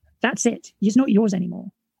 That's it. It's not yours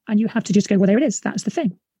anymore. And you have to just go, well, there it is. That's the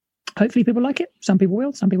thing. Hopefully people like it. Some people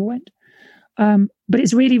will, some people won't. But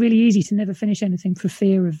it's really, really easy to never finish anything for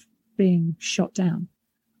fear of being shot down.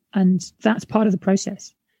 And that's part of the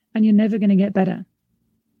process. And you're never going to get better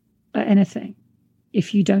at anything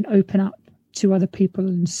if you don't open up to other people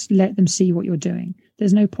and let them see what you're doing.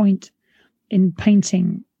 There's no point in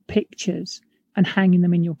painting pictures and hanging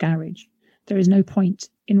them in your garage. There is no point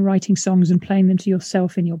in writing songs and playing them to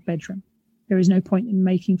yourself in your bedroom. There is no point in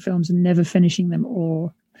making films and never finishing them,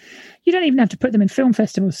 or you don't even have to put them in film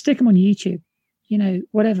festivals. Stick them on YouTube,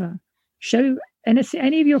 whatever. Show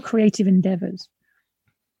any of your creative endeavors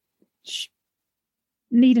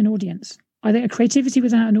need an audience. I think a creativity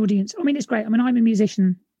without an audience, it's great. I'm a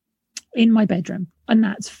musician in my bedroom, and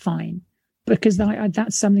that's fine. Because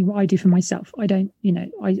that's something that I do for myself. I don't,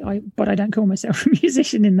 but I don't call myself a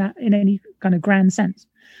musician in any kind of grand sense.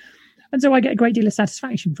 And so I get a great deal of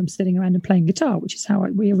satisfaction from sitting around and playing guitar, which is how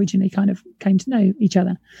we originally kind of came to know each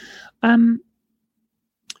other.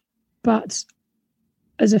 But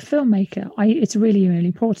as a filmmaker, it's really, really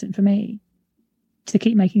important for me to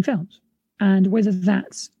keep making films. And whether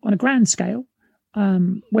that's on a grand scale,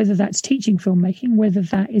 whether that's teaching filmmaking, whether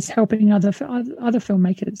that is helping other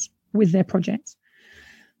filmmakers with their projects,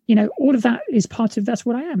 all of that is that's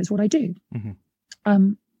what I am. It's what I do. Mm-hmm.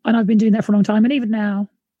 And I've been doing that for a long time. And even now,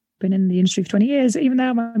 been in the industry for 20 years. Even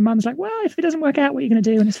now, my mum's like, well, if it doesn't work out, what are you going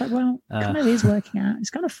to do? And it's like, well, it kind of is working out.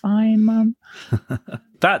 It's kind of fine, Mum.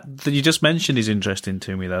 That you just mentioned is interesting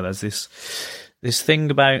to me, though. There's this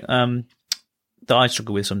thing about that I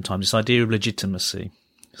struggle with sometimes, this idea of legitimacy.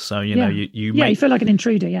 So, you feel like an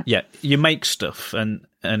intruder, Yeah, you make stuff and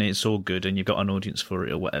it's all good and you've got an audience for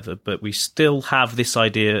it or whatever, but we still have this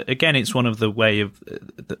idea. Again, it's one of the way of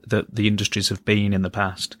the industries have been in the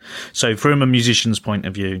past. So from a musician's point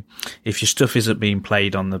of view, if your stuff isn't being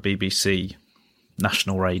played on the BBC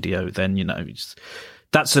national radio, then,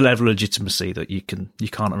 that's a level of legitimacy that you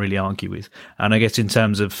can't really argue with. And I guess in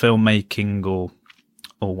terms of filmmaking or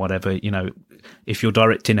whatever, if you're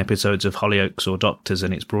directing episodes of Hollyoaks or Doctors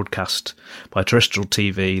and it's broadcast by terrestrial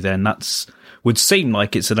TV, then would seem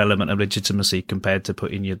like it's an element of legitimacy compared to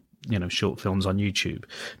putting your short films on YouTube.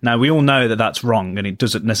 Now, we all know that that's wrong and it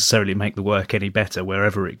doesn't necessarily make the work any better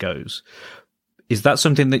wherever it goes. Is that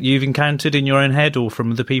something that you've encountered in your own head or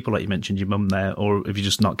from other people, like you mentioned your mum there, or have you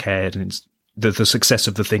just not cared and it's the success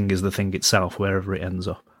of the thing is the thing itself, wherever it ends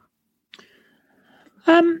up?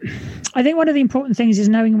 I think one of the important things is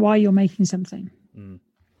knowing why you're making something, and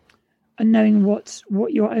knowing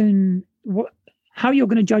how you're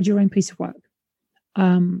going to judge your own piece of work.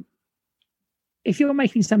 If you're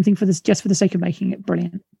making something just for the sake of making it,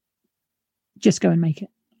 brilliant. Just go and make it.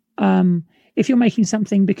 If you're making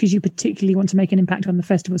something because you particularly want to make an impact on the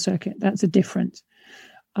festival circuit, that's a different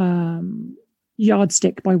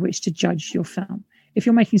yardstick by which to judge your film. If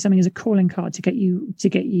you're making something as a calling card to get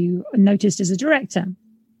you noticed as a director,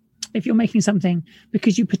 if you're making something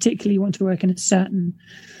because you particularly want to work in a certain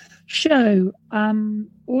show,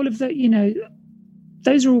 all of the,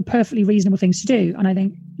 those are all perfectly reasonable things to do. And I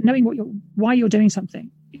think knowing why you're doing something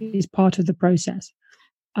is part of the process.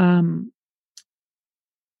 And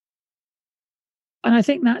I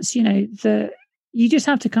think that's, you just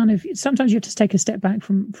have to sometimes you have to take a step back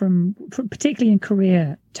from particularly in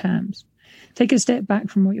career terms. Take a step back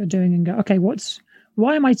from what you're doing and go, okay,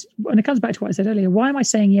 and it comes back to what I said earlier, why am I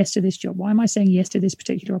saying yes to this job? Why am I saying yes to this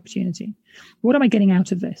particular opportunity? What am I getting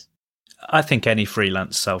out of this? I think any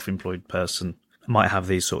freelance self-employed person might have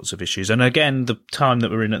these sorts of issues. And again, the time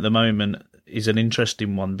that we're in at the moment is an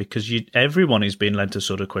interesting one because everyone is being led to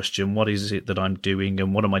sort of question, what is it that I'm doing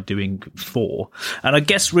and what am I doing for? And I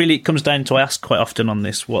guess really it comes down to, I ask quite often on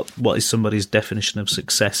this, what is somebody's definition of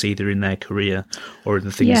success, either in their career or in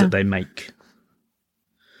the things that they make?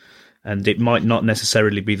 And it might not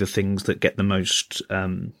necessarily be the things that get the most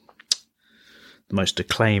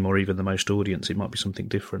acclaim or even the most audience. It might be something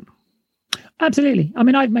different. Absolutely. I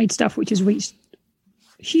mean, I've made stuff which has reached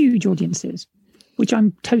huge audiences, which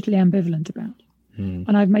I'm totally ambivalent about.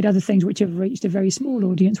 And I've made other things which have reached a very small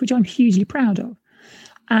audience, which I'm hugely proud of.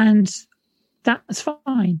 And that's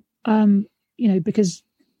fine, because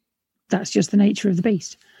that's just the nature of the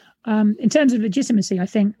beast. In terms of legitimacy, I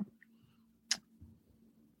think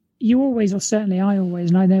you always, or certainly I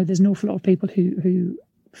always, and I know there's an awful lot of people who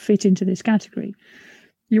fit into this category,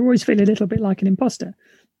 you always feel a little bit like an imposter,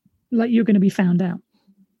 like you're going to be found out.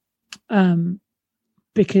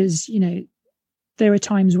 Because, there are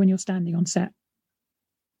times when you're standing on set,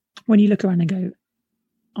 when you look around and go,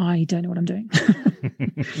 I don't know what I'm doing.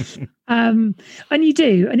 And you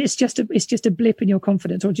do. And it's just a blip in your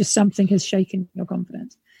confidence, or just something has shaken your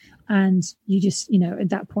confidence. And you just, at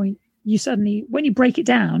that point, you suddenly, when you break it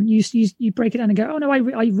down, you break it down and go, oh no, I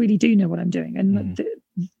really do know what I'm doing. And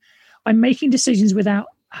I'm making decisions without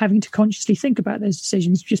having to consciously think about those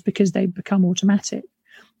decisions just because they become automatic.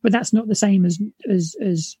 But that's not the same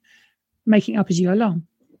as making up as you go along.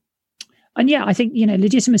 And yeah, I think,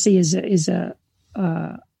 legitimacy is a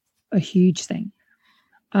huge thing.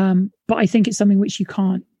 But I think it's something which you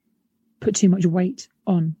can't put too much weight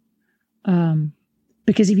on.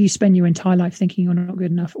 Because if you spend your entire life thinking you're not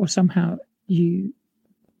good enough, or somehow you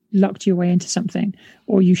lucked your way into something,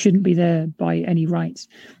 or you shouldn't be there by any rights,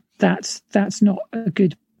 that's not a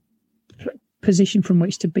good position from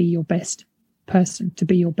which to be your best person, to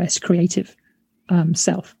be your best creative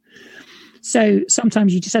self. So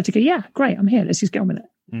sometimes you just have to go, yeah, great, I'm here, let's just get on with it.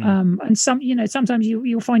 And sometimes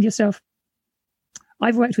you'll find yourself,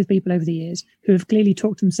 I've worked with people over the years who have clearly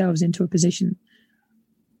talked themselves into a position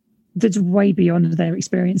that's way beyond their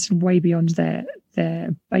experience and way beyond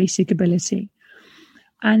their basic ability.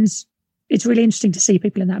 And it's really interesting to see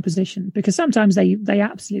people in that position, because sometimes they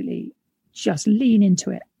absolutely just lean into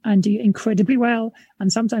it and do incredibly well,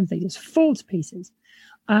 and sometimes they just fall to pieces.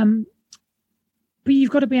 But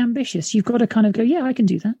you've got to be ambitious. You've got to kind of go, yeah, I can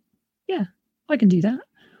do that. Yeah, I can do that.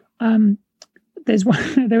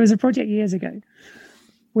 there was a project years ago,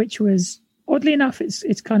 which was, oddly enough,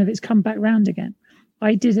 it's come back round again.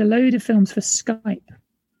 I did a load of films for Skype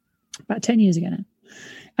about 10 years ago now.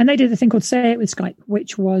 And they did a thing called Say It with Skype,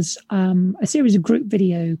 which was a series of group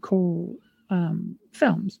video call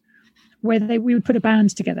films where we would put a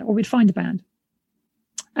band together, or we'd find a band,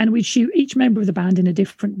 and we'd shoot each member of the band in a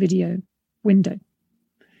different video window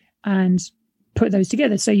and put those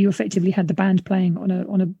together. So you effectively had the band playing on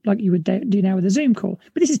a like you would do now with a Zoom call.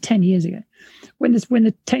 But this is 10 years ago when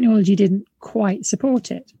the technology didn't quite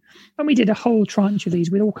support it. And we did a whole tranche of these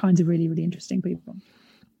with all kinds of really, really interesting people.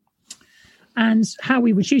 And how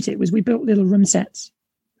we would shoot it was we built little room sets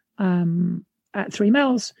at 3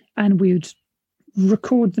 Mils, and we would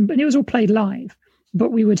record them. And it was all played live.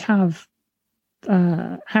 But we would have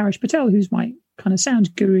Harish Patel, who's my kind of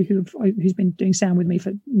sound guru, who's been doing sound with me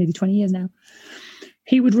for nearly 20 years now.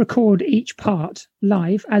 He would record each part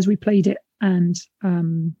live as we played it and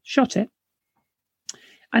shot it.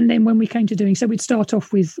 And then when we came to doing, so we'd start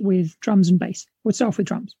off with drums and bass. We'd start off with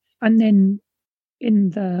drums. And then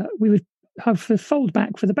we would have the fold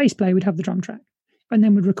back for the bass player, we'd have the drum track. And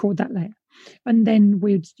then we'd record that layer. And then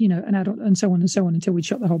we'd, and add on and so on until we'd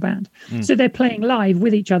shot the whole band. So they're playing live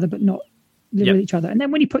with each other, but not with each other. And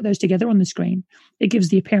then when you put those together on the screen, it gives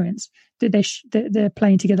the appearance that they're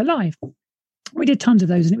playing together live. We did tons of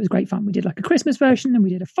those, and it was great fun. We did like a Christmas version, and we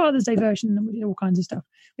did a Father's Day version, and we did all kinds of stuff.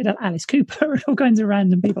 We did Alice Cooper and all kinds of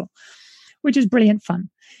random people, which is brilliant fun.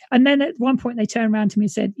 And then at one point they turned around to me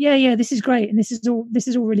and said, yeah, this is great, and this is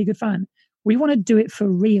all really good fun. We want to do it for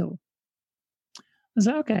real. I was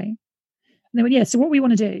like, okay. And they went, yeah, so what we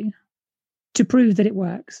want to do to prove that it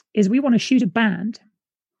works is we want to shoot a band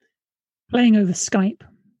playing over Skype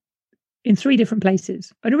in 3 different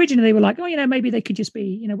places. And originally they were like, maybe they could just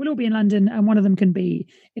be, we'll all be in London, and one of them can be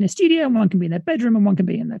in a studio, and one can be in their bedroom, and one can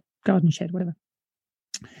be in their garden shed, whatever.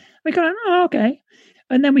 We got, okay.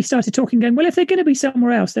 And then we started talking, going, well, if they're going to be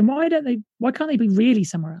somewhere else, then why can't they be really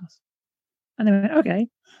somewhere else? And they went, okay.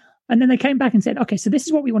 And then they came back and said, okay, so this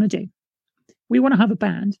is what we want to do. We want to have a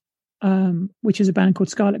band, which is a band called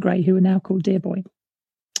Scarlet Grey, who are now called Dear Boy,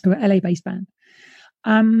 who are an LA-based band.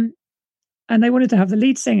 And they wanted to have the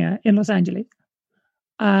lead singer in Los Angeles,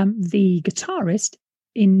 the guitarist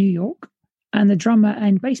in New York, and the drummer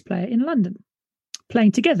and bass player in London,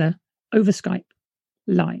 playing together over Skype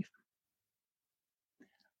live.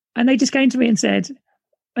 And they just came to me and said,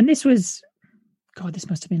 and this was, this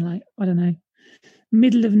must have been like, I don't know,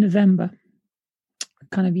 middle of November,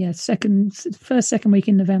 kind of, second week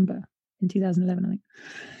in November in 2011, I think,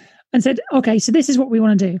 and said, okay, so this is what we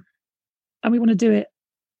want to do. And we want to do it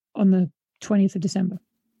on the 20th of December.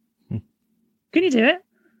 Can you do it?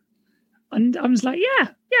 And I was like,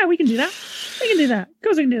 yeah, we can do that. We can do that. Of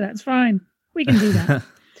course we can do that. It's fine. We can do that.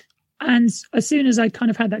 And as soon as I kind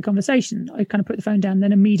of had that conversation, I kind of put the phone down,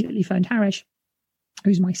 then immediately phoned Harish,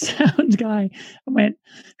 who's my sound guy, and went,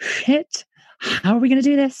 shit, how are we going to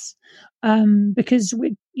do this? Because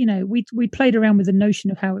we played around with the notion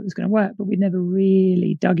of how it was going to work, but we'd never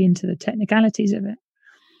really dug into the technicalities of it.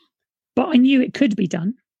 But I knew it could be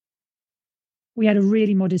done. We had a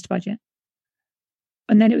really modest budget.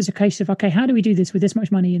 And then it was a case of, okay, how do we do this with this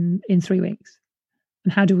much money in 3 weeks?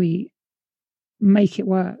 And how do we make it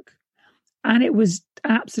work? And it was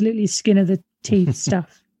absolutely skin of the teeth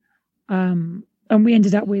stuff. And we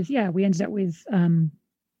ended up with the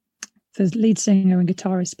lead singer and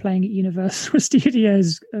guitarist playing at Universal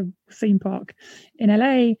Studios theme park in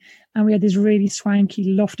LA. And we had this really swanky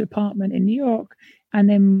loft apartment in New York. And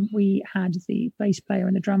then we had the bass player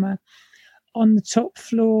and the drummer on the top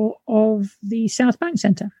floor of the South Bank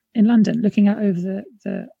Centre in London, looking out over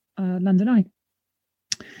the London Eye.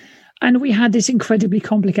 And we had this incredibly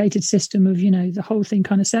complicated system of, the whole thing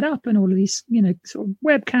kind of set up and all of these, sort of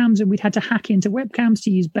webcams, and we'd had to hack into webcams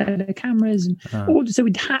to use better cameras. And so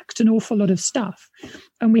we'd hacked an awful lot of stuff.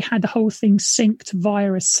 And we had the whole thing synced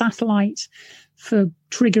via a satellite for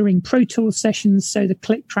triggering Pro Tools sessions. So the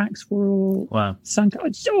click tracks were all sunk.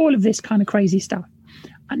 All of this kind of crazy stuff.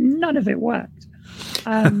 And none of it worked.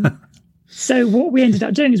 So what we ended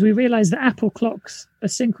up doing is we realized that Apple clocks are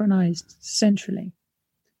synchronized centrally.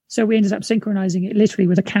 So we ended up synchronizing it literally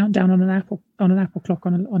with a countdown on an Apple clock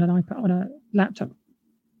on an iPad, on a laptop,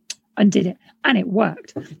 and did it. And it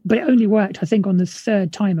worked. But it only worked, I think, on the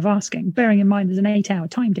 3rd time of asking, bearing in mind there's an 8-hour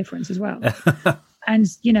time difference as well. And,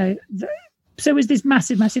 so it was this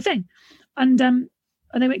massive, massive thing. And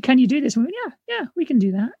they went, can you do this? And we went, yeah, we can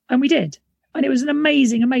do that. And we did. And it was an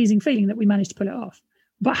amazing, amazing feeling that we managed to pull it off.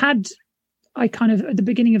 But had I kind of, at the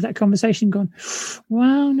beginning of that conversation, gone,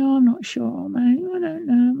 well, no, I'm not sure, mate, I don't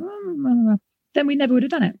know, then we never would have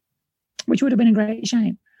done it. which would have been a great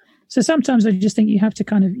shame. So sometimes I just think you have to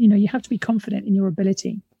kind of, you have to be confident in your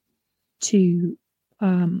ability to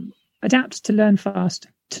adapt, to learn fast,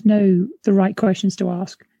 to know the right questions to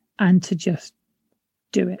ask, and to just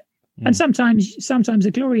do it. And sometimes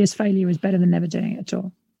a glorious failure is better than never doing it at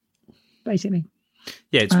all, basically.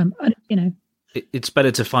 Yeah, it's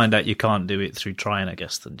better to find out you can't do it through trying, I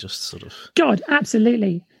guess, than just sort of. God,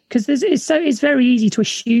 absolutely, because it's very easy to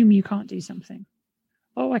assume you can't do something.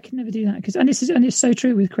 Oh, I can never do that and it's so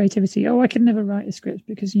true with creativity. Oh, I can never write a script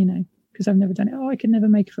because I've never done it. Oh, I can never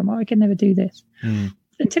make a film. Oh, I can never do this.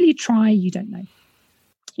 Until you try, you don't know.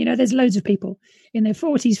 There's loads of people in their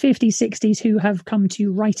 40s, 50s, 60s who have come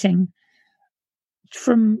to writing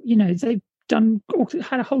from, they've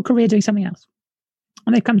had a whole career doing something else.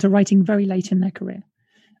 And they've come to writing very late in their career.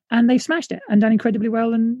 And they've smashed it and done incredibly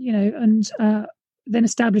well and then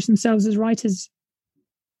established themselves as writers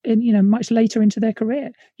much later into their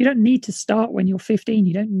career. You don't need to start when you're 15.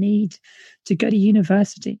 You don't need to go to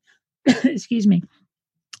university. Excuse me.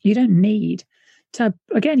 You don't need to,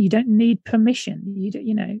 again, you don't need permission. You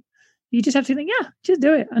just have to think, just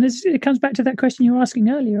do it. And it comes back to that question you were asking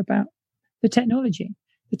earlier about the technology.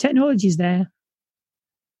 The technology is there,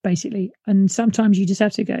 basically. And sometimes you just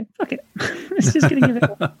have to go, fuck it. It's just going to give it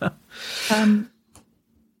up.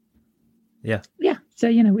 Yeah.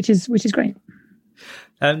 So, which is great.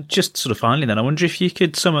 Just sort of finally then, I wonder if you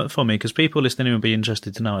could sum up for me, because people listening would be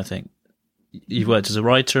interested to know, I think. You've worked as a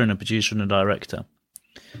writer and a producer and a director.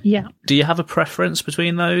 Yeah. Do you have a preference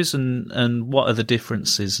between those, and what are the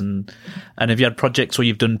differences? And have you had projects where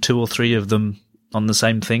you've done 2 or 3 of them on the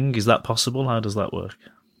same thing? Is that possible? How does that work?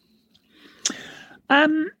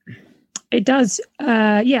 It does.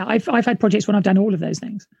 I've had projects when I've done all of those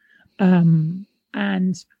things. And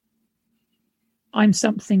I'm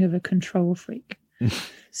something of a control freak.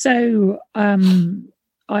 So,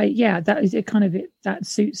 that is it. Kind of it that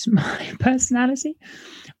suits my personality.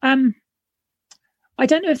 I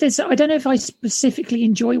don't know if I specifically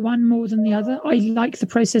enjoy one more than the other. I like the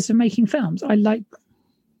process of making films. I like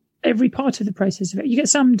every part of the process of it. You get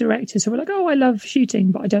some directors who are like, oh, I love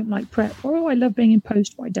shooting, but I don't like prep. Or, oh, I love being in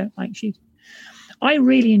post, but I don't like shooting. I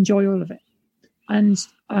really enjoy all of it. And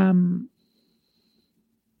I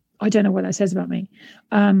don't know what that says about me.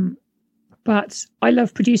 But I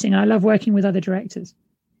love producing and I love working with other directors.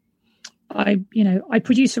 I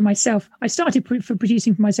produce for myself. I started for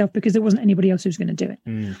producing for myself because there wasn't anybody else who was going to do it.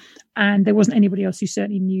 And there wasn't anybody else who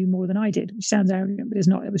certainly knew more than I did, which sounds arrogant, but it's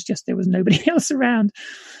not. It was just, there was nobody else around.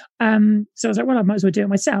 So I was like, well, I might as well do it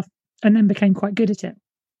myself, and then became quite good at it.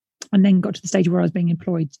 And then got to the stage where I was being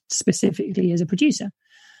employed specifically as a producer.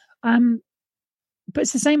 But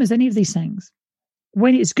it's the same as any of these things.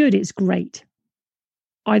 When it's good, it's great.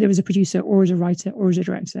 Either as a producer or as a writer or as a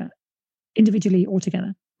director, individually or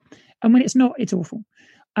together. And when it's not, it's awful.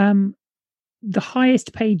 The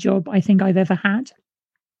highest paid job I think I've ever had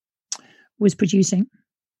was producing.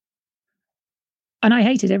 And I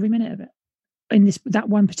hated every minute of it in that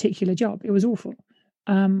one particular job. It was awful.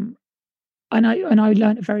 And I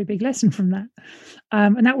learned a very big lesson from that.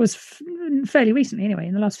 And that was fairly recently anyway,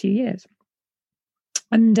 in the last few years.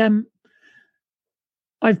 And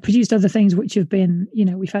I've produced other things which have been,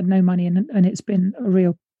 we've had no money and it's been a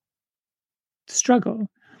real struggle.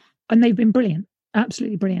 And they've been brilliant,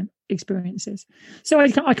 absolutely brilliant experiences. So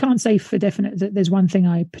I can't say for definite that there's one thing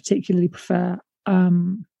I particularly prefer. I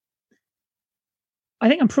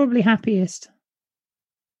think I'm probably happiest.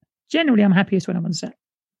 Generally, I'm happiest when I'm on set,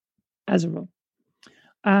 as a rule.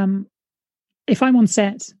 If I'm on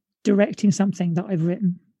set directing something that I've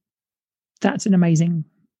written, that's an amazing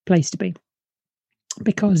place to be.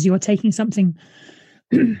 Because you're taking something,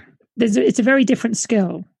 it's a very different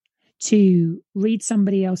skill to read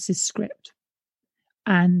somebody else's script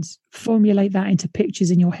and formulate that into pictures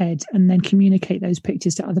in your head and then communicate those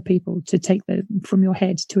pictures to other people to take them from your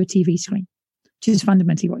head to a TV screen, which is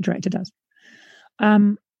fundamentally what a director does.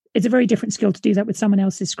 It's a very different skill to do that with someone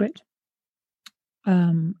else's script.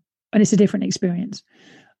 And it's a different experience.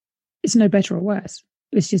 It's no better or worse.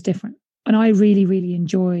 It's just different. And I really, really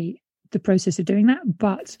enjoy the process of doing that.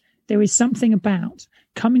 But there is something about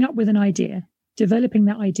coming up with an idea, developing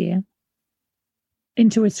that idea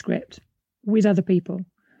into a script with other people,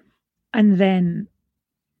 and then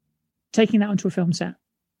taking that onto a film set,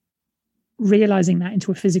 realizing that into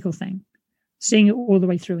a physical thing, seeing it all the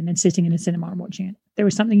way through, and then sitting in a cinema and watching it. There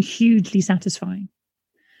is something hugely satisfying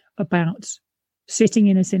about sitting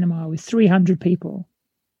in a cinema with 300 people,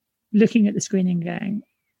 looking at the screen and going,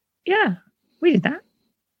 yeah, we did that.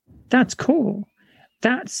 That's cool.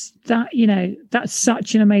 That's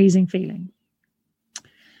such an amazing feeling.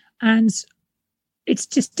 And it's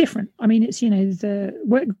just different. I mean, it's,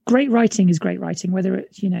 great writing is great writing, whether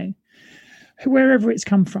it's, wherever it's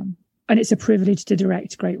come from. And it's a privilege to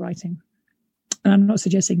direct great writing. And I'm not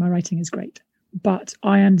suggesting my writing is great, but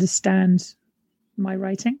I understand my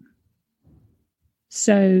writing.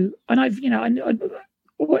 So, and I've,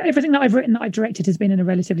 everything that I've written, that I've directed has been in a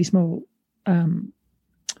relatively small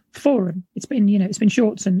forum. It's been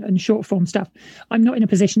shorts and short form stuff. I'm not in a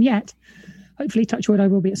position yet. Hopefully, touch wood, I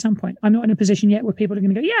will be at some point. I'm not in a position yet where people are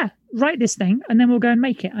going to go, yeah, write this thing, and then we'll go and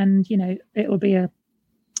make it. And, it'll be a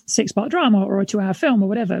 6-part drama or a 2-hour film or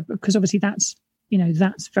whatever, because obviously that's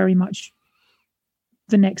very much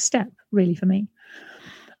the next step, really, for me.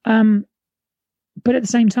 But at the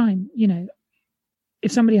same time,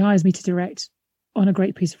 if somebody hires me to direct on a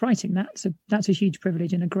great piece of writing, that's a huge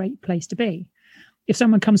privilege and a great place to be. If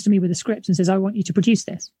someone comes to me with a script and says, I want you to produce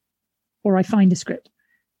this, or I find a script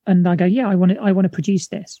and I go, yeah, I want to produce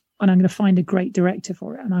this, and I'm going to find a great director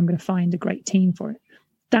for it, and I'm going to find a great team for it,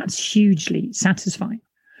 that's hugely satisfying.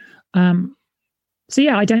 So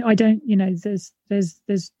yeah, I don't, I don't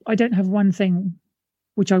have one thing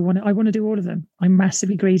which I want to do all of them. I'm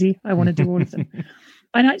massively greedy. I want to do all of them.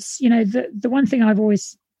 And it's, the one thing I've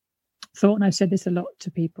always thought, and I've said this a lot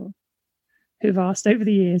to people who've asked over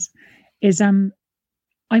the years, is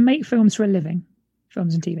I make films for a living,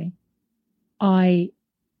 films and TV. I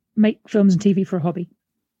make films and TV for a hobby.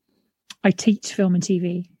 I teach film and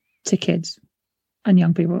TV to kids and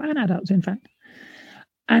young people and adults, in fact.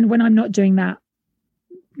 And when I'm not doing that,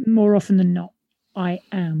 more often than not, I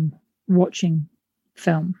am watching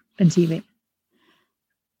film and TV.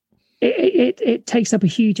 It takes up a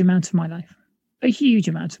huge amount of my life,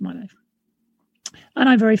 and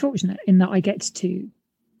I'm very fortunate in that I get to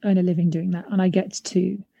earn a living doing that, and I get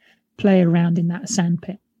to play around in that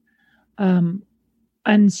sandpit. And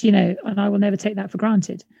I will never take that for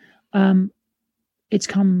granted. It's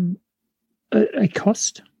come a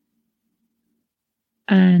cost,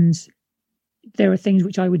 and there are things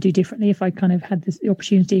which I would do differently if I kind of had the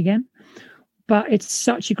opportunity again. But it's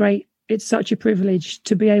such a privilege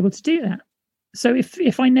to be able to do that. So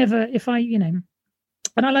if I, and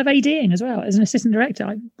I love ADing as well as an assistant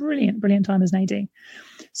director. Brilliant time as an AD.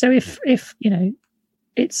 So if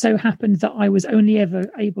it so happened that I was only ever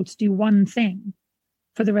able to do one thing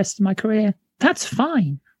for the rest of my career, that's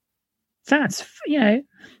fine. That's, I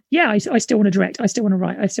still want to direct. I still want to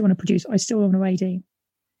write. I still want to produce. I still want to AD.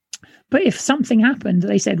 But if something happened that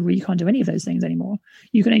they said, well, you can't do any of those things anymore,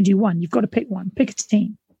 you can only do one. You've got to pick one. Pick a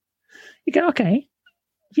team. You go, okay,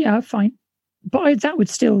 yeah, fine. But I would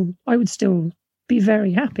still be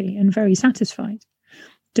very happy and very satisfied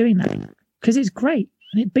doing that, because it's great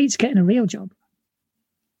and it beats getting a real job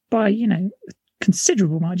by, a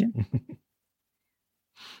considerable margin.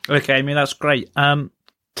 Okay, I mean, that's great.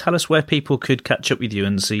 Tell us where people could catch up with you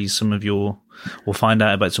and see some of or find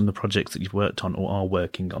out about some of the projects that you've worked on or are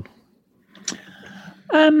working on.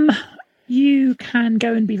 You can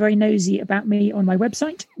go and be very nosy about me on my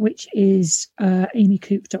website, which is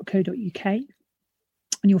amycoop.co.uk, and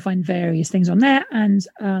you'll find various things on there. And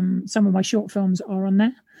some of my short films are on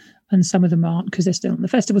there, and some of them aren't because they're still on the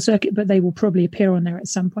festival circuit, but they will probably appear on there at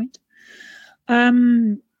some point.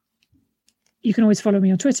 You can always follow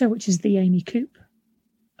me on Twitter, which is the Amy Coop.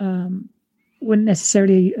 Wouldn't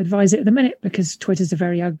necessarily advise it at the minute because Twitter's a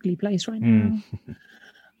very ugly place right now.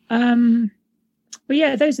 But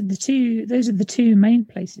yeah, those are the two main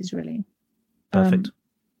places, really. Perfect.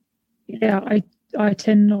 I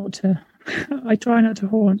tend not to. I try not to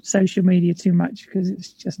haunt social media too much because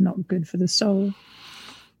it's just not good for the soul.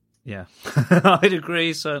 Yeah, I'd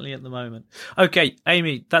agree, certainly at the moment. Okay,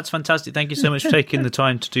 Amy, that's fantastic. Thank you so much for taking the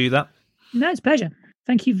time to do that. No, it's a pleasure.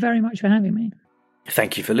 Thank you very much for having me.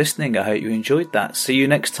 Thank you for listening. I hope you enjoyed that. See you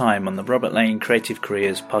next time on the Robert Lane Creative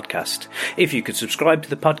Careers podcast. If you could subscribe to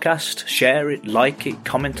the podcast, share it, like it,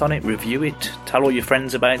 comment on it, review it, tell all your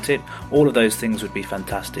friends about it, all of those things would be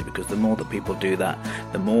fantastic, because the more that people do that,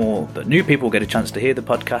 the more that new people get a chance to hear the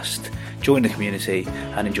podcast, join the community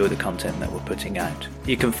and enjoy the content that we're putting out.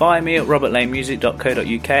 You can find me at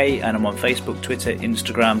robertlanemusic.co.uk, and I'm on Facebook, Twitter,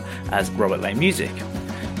 Instagram as Robert Lane Music.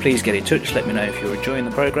 Please get in touch, let me know if you're enjoying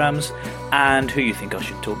the programmes and who you think I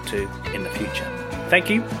should talk to in the future. Thank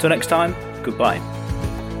you, until next time, goodbye.